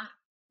trabajar,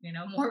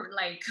 more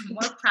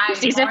pride,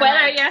 Si se more puede,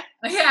 like, yeah.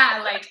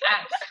 yeah, like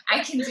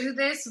I can do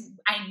this.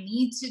 I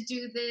need to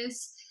do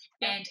this.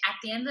 Yeah. And at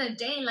the end of the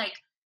day, like,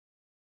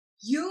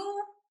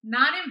 you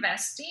not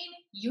investing,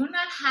 you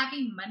not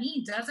having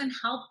money doesn't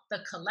help the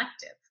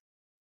collective.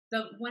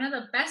 One of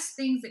the best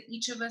things that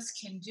each of us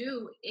can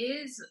do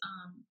is,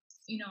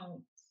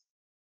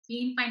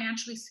 being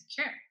financially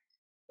secure.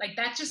 Like,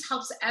 that just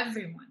helps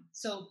everyone.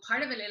 So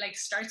part of it like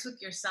starts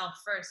with yourself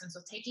first. And so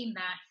taking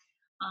that,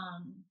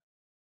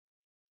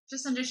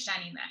 just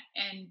understanding that.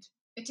 And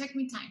it took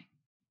me time.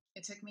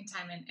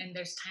 And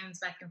there's times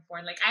back and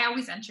forth. Like, I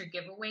always enter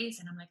giveaways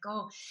and I'm like,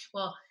 oh,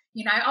 well,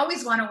 I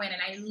always want to win,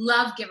 and I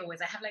love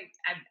giveaways. I have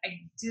I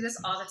do this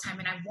all the time,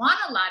 and I want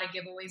a lot of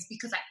giveaways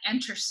because I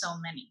enter so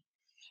many.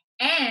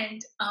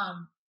 And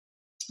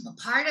a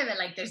part of it,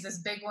 like, there's this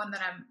big one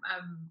that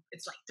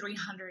it's like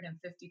 $350,000,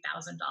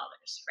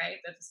 right?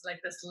 That's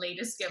like this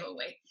latest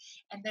giveaway.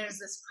 And there's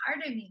this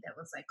part of me that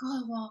was like,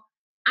 oh, well,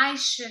 I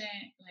shouldn't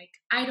win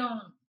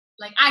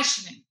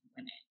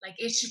it. Like,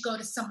 it should go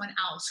to someone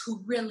else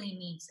who really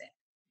needs it.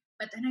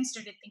 But then I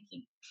started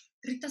thinking,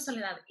 Rita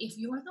Soledad, if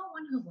you're the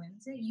one who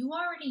wins it, you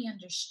already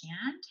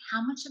understand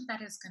how much of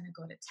that is going to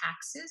go to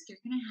taxes.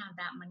 You're going to have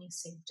that money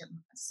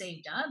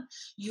saved up.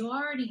 You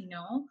already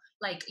know,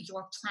 like,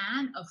 your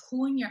plan of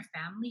who in your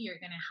family you're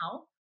going to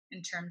help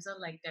in terms of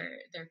like their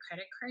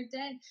credit card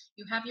debt.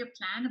 You have your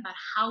plan about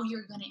how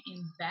you're going to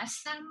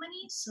invest that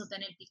money, so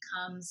then it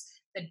becomes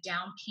the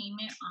down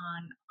payment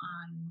on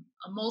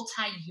a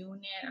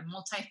multi-unit or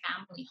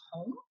multi-family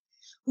home,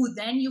 who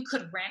then you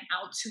could rent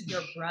out to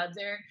your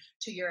brother,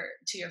 to your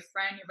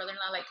friend, your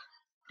brother-in-law. Like,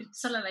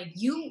 so like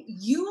you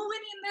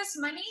winning this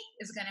money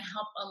is going to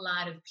help a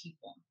lot of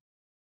people.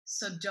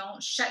 So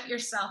don't shut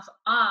yourself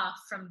off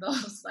from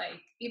those,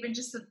 like, even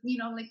just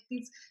like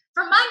these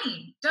for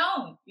money.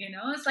 Don't,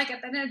 it's like,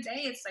 at the end of the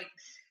day, it's like,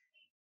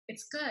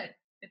 it's good,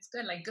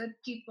 like, good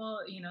people,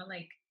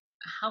 like,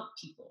 help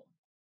people.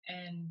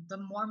 And the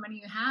more money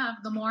you have,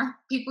 the more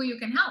people you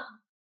can help.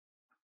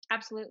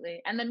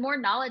 Absolutely. And the more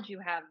knowledge you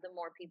have, the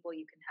more people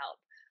you can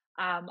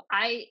help.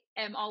 I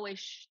am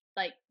always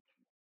like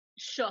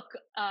shook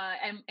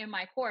in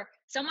my core.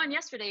 Someone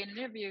yesterday in an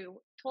interview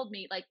told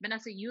me, like,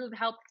 Vanessa, you have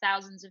helped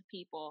thousands of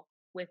people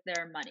with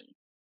their money.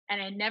 And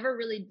it never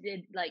really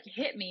did like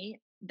hit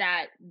me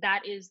that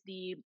that is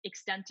the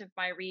extent of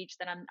my reach,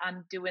 that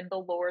I'm doing the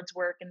Lord's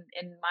work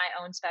in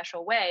my own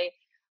special way.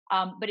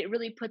 But it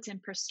really puts in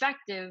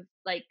perspective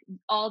like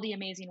all the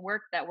amazing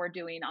work that we're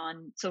doing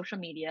on social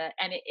media,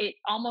 and it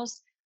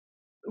almost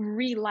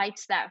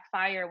relights that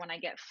fire when I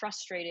get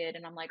frustrated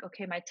and I'm like,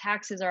 okay, my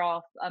taxes are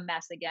all a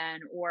mess again,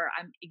 or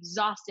I'm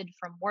exhausted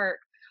from work.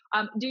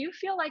 Do you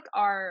feel like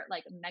our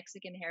like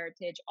Mexican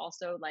heritage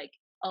also like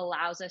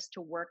allows us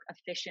to work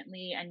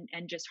efficiently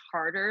and just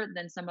harder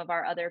than some of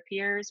our other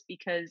peers?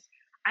 Because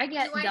I Do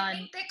get I done.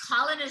 think that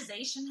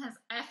colonization has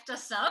effed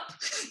us up?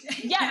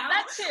 Yes, Now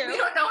that too. we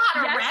don't know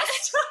how to Yes.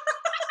 rest.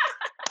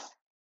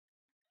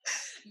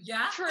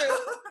 Yeah. True.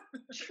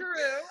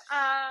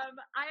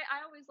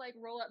 I always like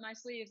roll up my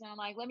sleeves and I'm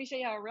like, let me show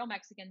you how a real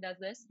Mexican does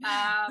this. But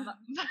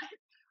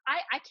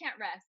I can't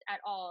rest at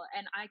all.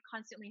 And I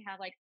constantly have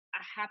like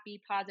a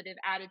happy, positive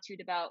attitude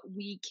about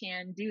we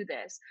can do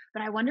this.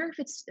 But I wonder if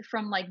it's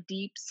from like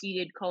deep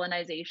seated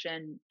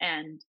colonization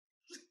and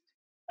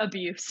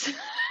abuse.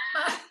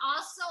 But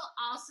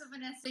also,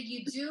 Vanessa,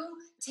 you do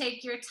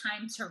take your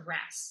time to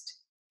rest.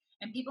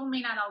 And people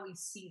may not always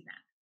see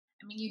that.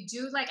 I mean, you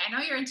do, like, I know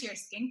you're into your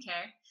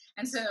skincare.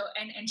 And so,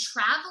 and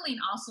traveling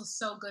also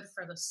so good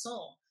for the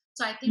soul.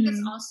 So I think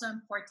it's also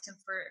important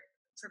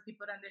for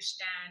people to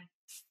understand,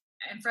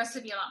 and for us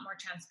to be a lot more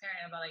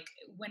transparent about, like,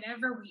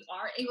 whenever we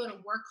are able to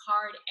work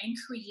hard and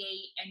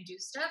create and do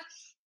stuff,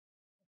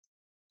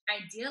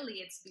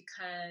 ideally it's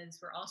because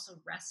we're also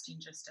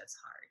resting just as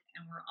hard,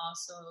 and we're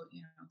also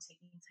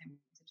taking time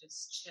to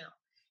just chill.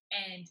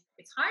 And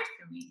it's hard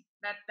for me.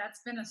 That's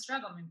been a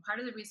struggle. I mean,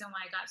 part of the reason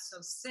why I got so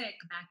sick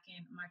back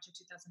in March of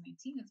 2019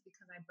 is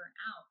because I burnt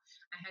out.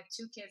 I had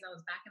 2 kids. I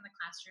was back in the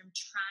classroom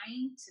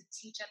trying to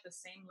teach at the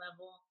same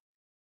level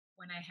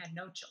when I had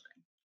no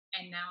children.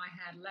 And now I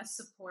had less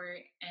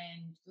support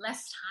and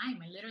less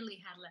time. I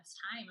literally had less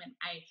time, and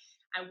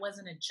I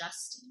wasn't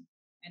adjusting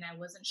and I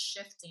wasn't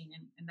shifting.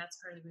 And that's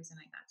part of the reason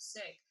I got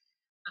sick.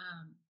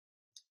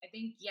 I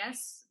think,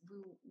 yes,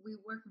 we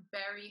work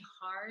very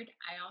hard.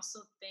 I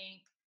also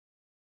think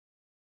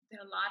that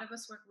a lot of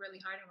us work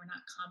really hard and we're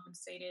not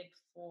compensated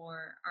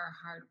for our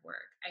hard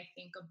work. I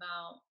think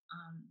about,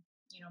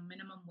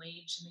 minimum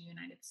wage in the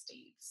United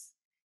States,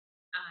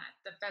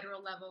 the federal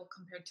level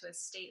compared to a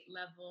state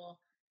level.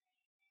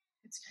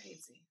 It's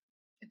crazy.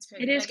 It's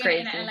crazy. It is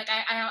like, crazy. And like,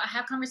 I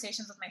have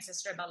conversations with my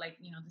sister about,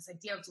 like, this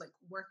idea of like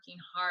working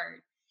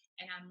hard.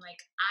 And I'm like,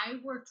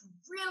 I worked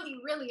really,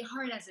 really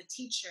hard as a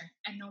teacher.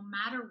 And no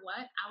matter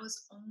what, I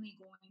was only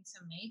going to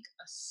make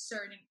a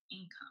certain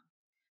income.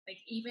 Like,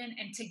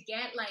 and to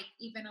get like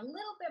even a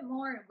little bit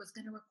more, it was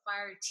going to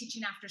require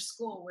teaching after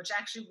school, which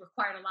actually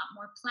required a lot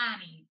more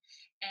planning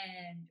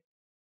and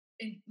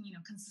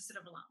consisted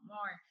of a lot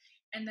more.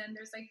 And then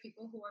there's like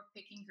people who are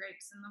picking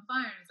grapes in the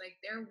farms. Like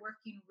they're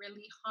working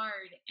really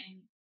hard and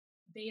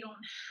they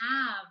don't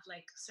have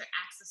like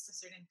access to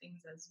certain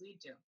things as we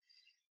do.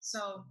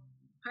 So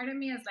part of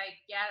me is like,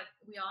 yeah,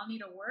 we all need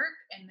to work.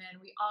 And then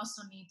we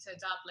also need to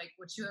adopt like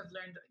what you have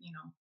learned,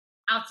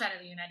 outside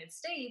of the United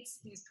States,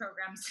 these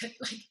programs that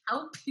like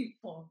help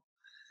people.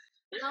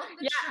 Health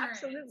Yeah,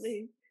 insurance,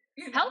 absolutely.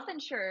 you Health know?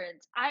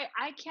 insurance.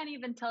 I can't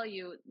even tell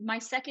you. My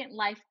second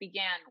life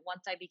began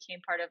once I became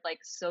part of like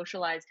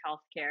socialized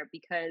healthcare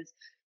because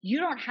you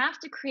don't have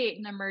to create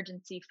an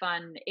emergency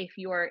fund if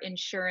your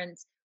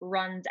insurance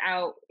runs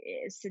out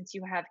since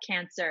you have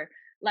cancer.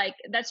 Like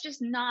that's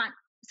just not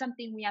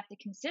something we have to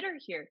consider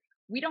here.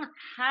 We don't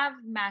have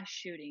mass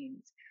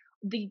shootings.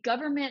 The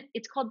government,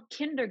 it's called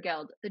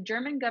Kindergeld. The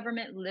German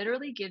government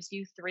literally gives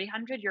you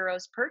 300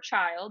 euros per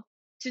child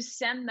to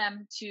send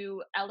them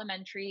to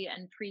elementary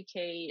and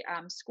pre-K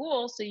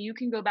school so you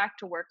can go back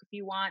to work if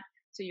you want,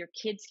 so your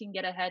kids can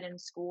get ahead in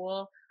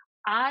school.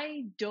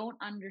 I don't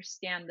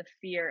understand the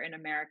fear in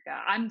America.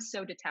 I'm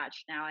so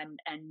detached now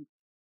and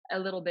a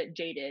little bit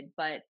jaded,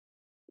 but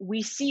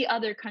we see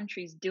other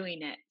countries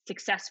doing it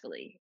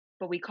successfully,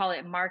 but we call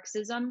it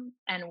Marxism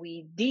and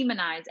we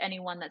demonize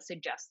anyone that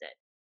suggests it.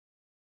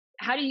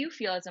 How do you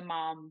feel as a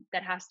mom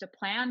that has to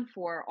plan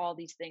for all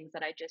these things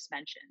that I just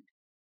mentioned?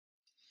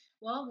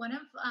 Well, one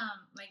of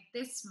like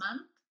this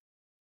month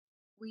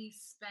we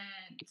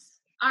spent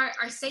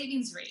our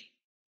savings rate,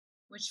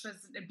 which was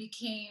it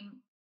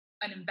became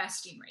an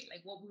investing rate.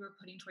 Like what we were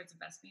putting towards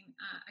investing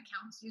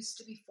accounts used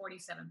to be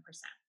 47%.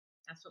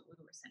 That's what we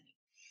were sending.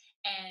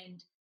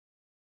 And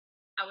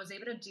I was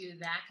able to do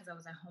that because I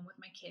was at home with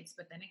my kids.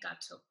 But then it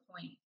got to a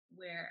point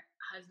where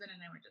husband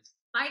and I were just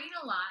fighting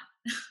a lot,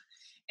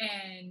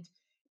 and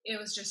it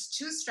was just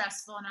too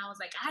stressful. And I was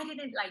like, I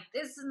didn't like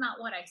this is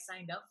not what I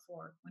signed up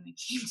for when it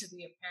came to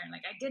be a parent.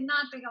 Like I did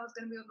not think I was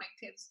going to be with my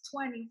kids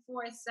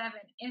 24/7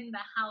 in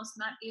the house,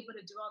 not able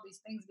to do all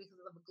these things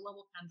because of a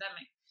global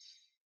pandemic.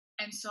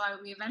 And so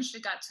we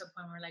eventually got to a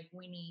point where like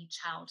we need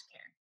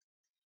childcare.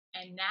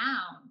 And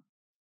now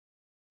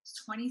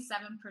 27%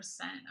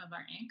 of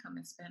our income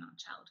is spent on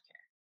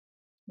childcare.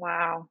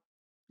 Wow.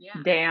 Yeah.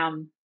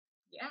 Damn.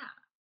 Yeah.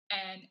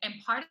 And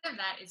part of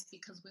that is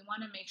because we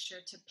want to make sure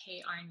to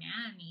pay our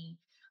nanny,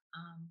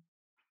 um,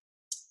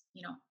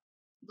 you know,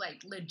 like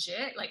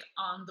legit, like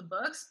on the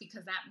books,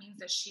 because that means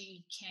that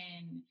she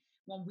can,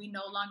 when we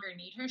no longer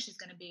need her, she's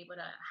going to be able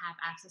to have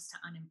access to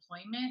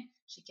unemployment.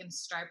 She can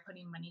start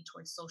putting money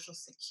towards social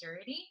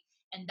security.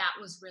 And that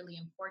was really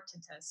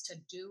important to us to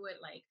do it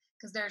like,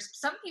 because there's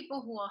some people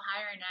who will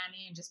hire a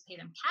nanny and just pay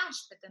them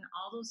cash, but then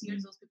all those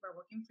years Mhm. those people are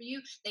working for you,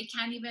 they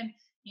can't even,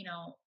 you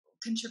know,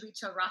 contribute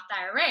to a Roth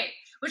IRA,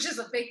 which is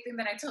a big thing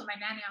that I told my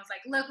nanny. I was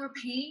like, look, we're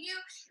paying you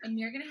and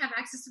you're going to have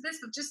access to this,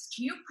 but just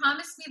can you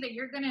promise me that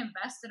you're going to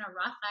invest in a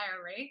Roth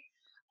IRA?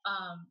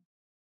 Um,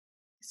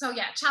 so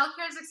yeah,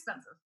 childcare is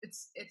expensive.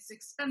 It's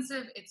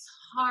expensive. It's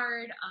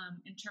hard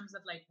in terms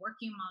of like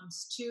working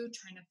moms too,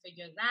 trying to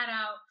figure that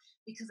out.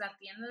 Because at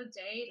the end of the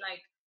day,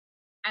 like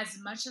as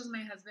much as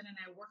my husband and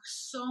I work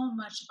so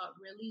much about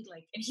really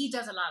like, and he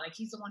does a lot. Like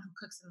he's the one who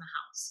cooks in the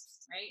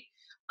house, right?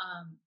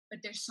 But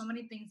there's so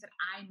many things that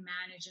I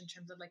manage in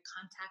terms of like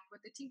contact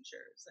with the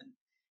teachers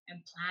and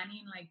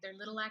planning like their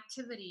little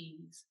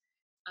activities.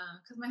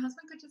 Because my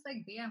husband could just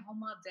like be at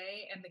home all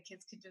day and the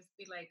kids could just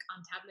be like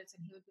on tablets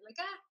and he would be like,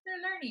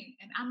 they're learning.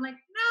 And I'm like,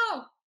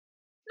 no,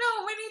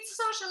 we need to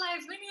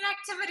socialize. We need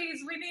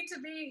activities. We need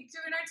to be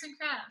doing arts and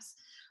crafts.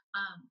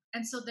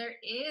 And so there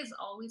is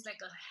always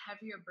like a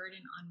heavier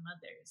burden on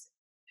mothers.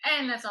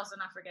 And let's also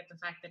not forget the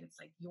fact that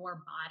it's like your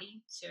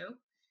body too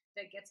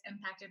that gets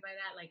impacted by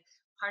that. Like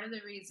part of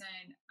the reason,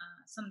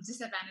 some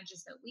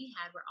disadvantages that we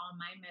had were all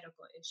my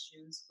medical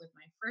issues with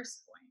my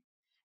firstborn,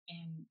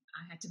 and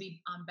I had to be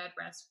on bed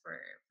rest for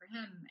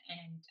him,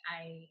 and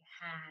I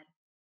had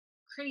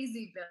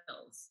crazy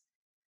bills.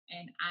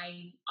 And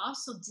I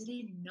also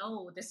didn't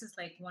know, this is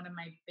like one of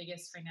my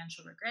biggest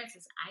financial regrets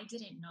is I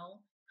didn't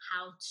know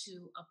how to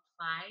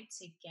apply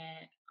to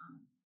get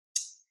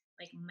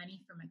like money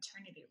for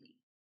maternity leave.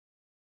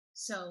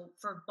 So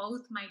for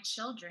both my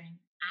children,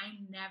 I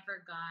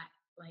never got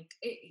like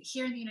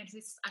here in the United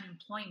States, it's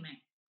unemployment,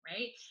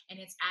 right? And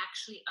it's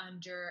actually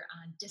under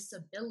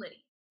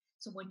disability.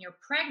 So when you're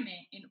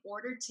pregnant, in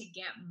order to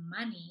get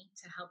money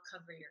to help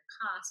cover your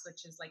costs,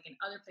 which is like in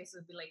other places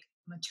would be like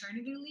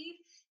maternity leave,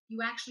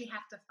 you actually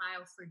have to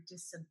file for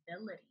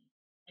disability.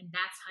 And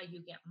that's how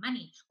you get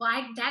money. Well,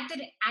 I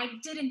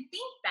didn't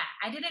think that.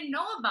 I didn't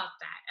know about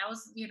that. I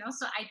was,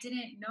 so I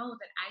didn't know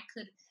that I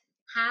could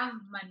have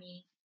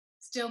money,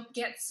 still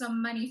get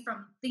some money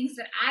from things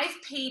that I've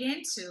paid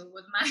into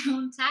with my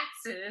own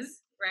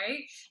taxes,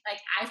 right?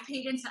 Like I've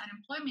paid into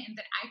unemployment and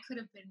that I could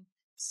have been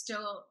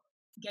still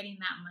getting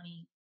that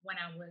money when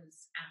I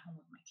was at home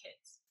with my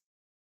kids.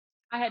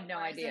 I had no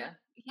Whereas idea.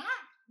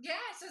 yeah.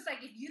 So it's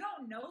like if you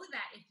don't know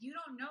that, if you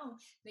don't know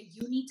that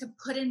you need to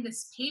put in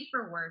this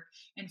paperwork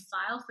and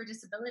file for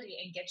disability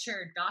and get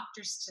your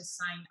doctors to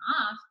sign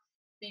off,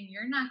 then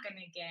you're not going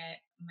to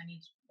get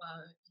money.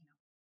 Well,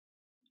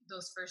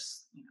 those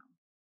first,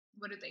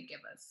 what did they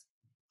give us?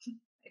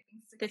 I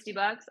think $50.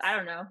 I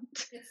don't know.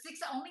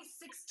 It's only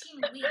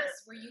 16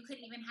 weeks where you could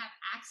even have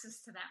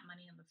access to that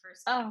money in the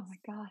first place. Oh my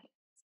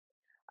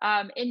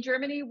God. In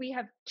Germany, we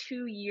have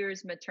 2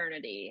 years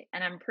maternity,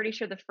 and I'm pretty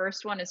sure the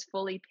first one is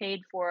fully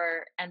paid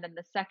for, and then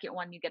the second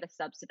one you get a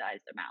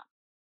subsidized amount.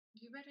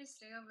 You better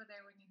stay over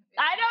there when you.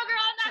 I know,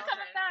 girl. I'm not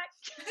coming back.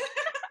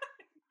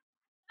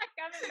 Not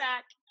coming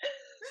back.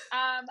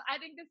 I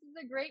think this is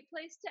a great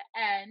place to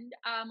end.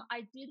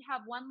 I did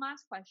have one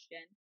last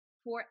question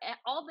for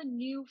all the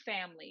new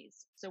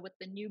families. So with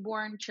the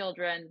newborn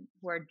children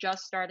who are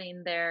just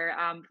starting their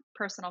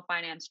personal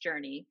finance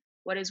journey,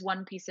 what is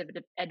one piece of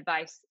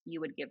advice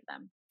you would give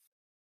them?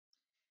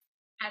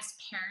 As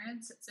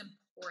parents, it's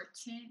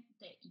important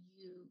that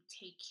you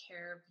take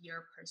care of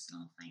your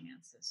personal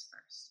finances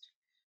first.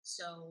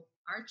 So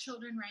our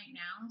children right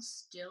now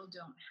still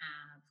don't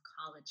have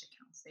college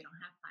accounts. They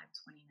don't have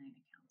 529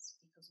 accounts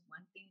because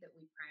one thing that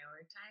we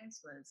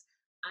prioritized was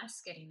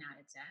us getting out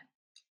of debt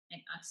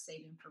and us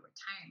saving for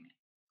retirement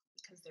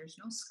because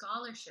there's no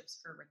scholarships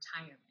for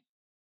retirement.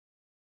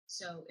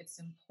 So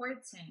it's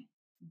important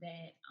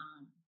that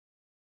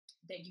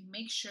that you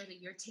make sure that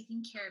you're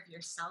taking care of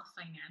yourself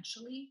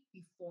financially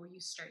before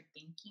you start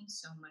thinking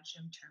so much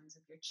in terms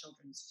of your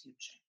children's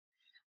future.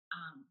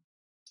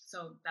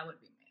 So that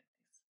would be my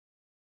advice.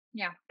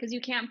 Yeah, because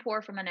you can't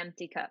pour from an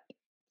empty cup.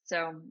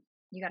 So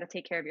you got to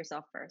take care of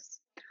yourself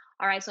first.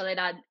 All right,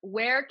 Soledad,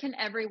 where can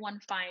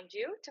everyone find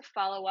you to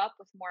follow up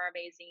with more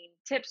amazing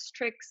tips,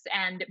 tricks,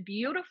 and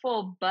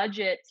beautiful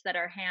budgets that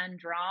are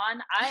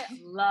hand-drawn? I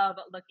love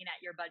looking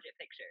at your budget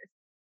pictures.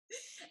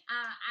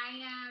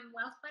 I am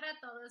Wealth Para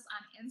Todos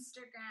on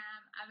Instagram,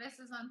 a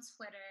veces on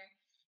Twitter,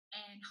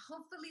 and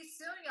hopefully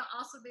soon you'll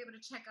also be able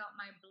to check out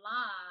my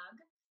blog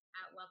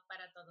at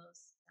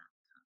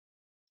wealthparatodos.com.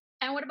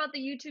 And what about the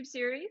YouTube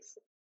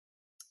series?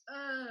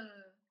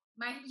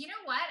 You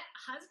know what?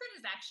 Husband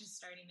is actually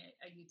starting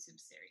a YouTube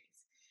series.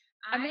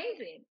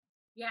 Amazing.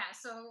 Yeah.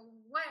 So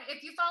if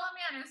you follow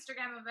me on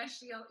Instagram,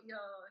 eventually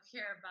you'll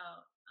hear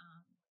about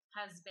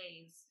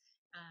Husband's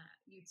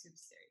YouTube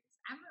series.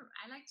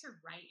 I like to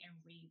write and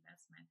read.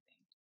 That's my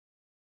thing.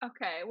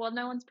 Okay. Well,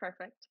 no one's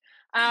perfect.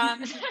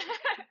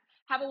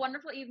 Have a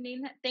wonderful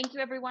evening. Thank you,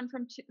 everyone,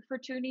 for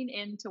tuning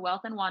in to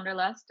Wealth and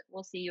Wanderlust.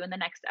 We'll see you in the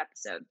next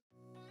episode.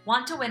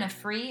 Want to win a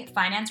free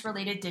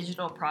finance-related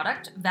digital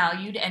product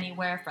valued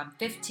anywhere from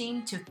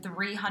 $15 to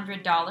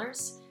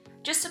 $300?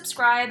 Just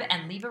subscribe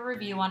and leave a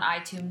review on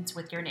iTunes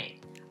with your name.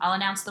 I'll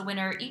announce the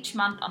winner each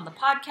month on the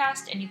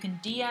podcast, and you can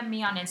DM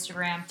me on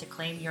Instagram to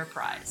claim your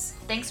prize.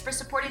 Thanks for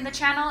supporting the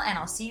channel, and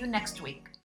I'll see you next week.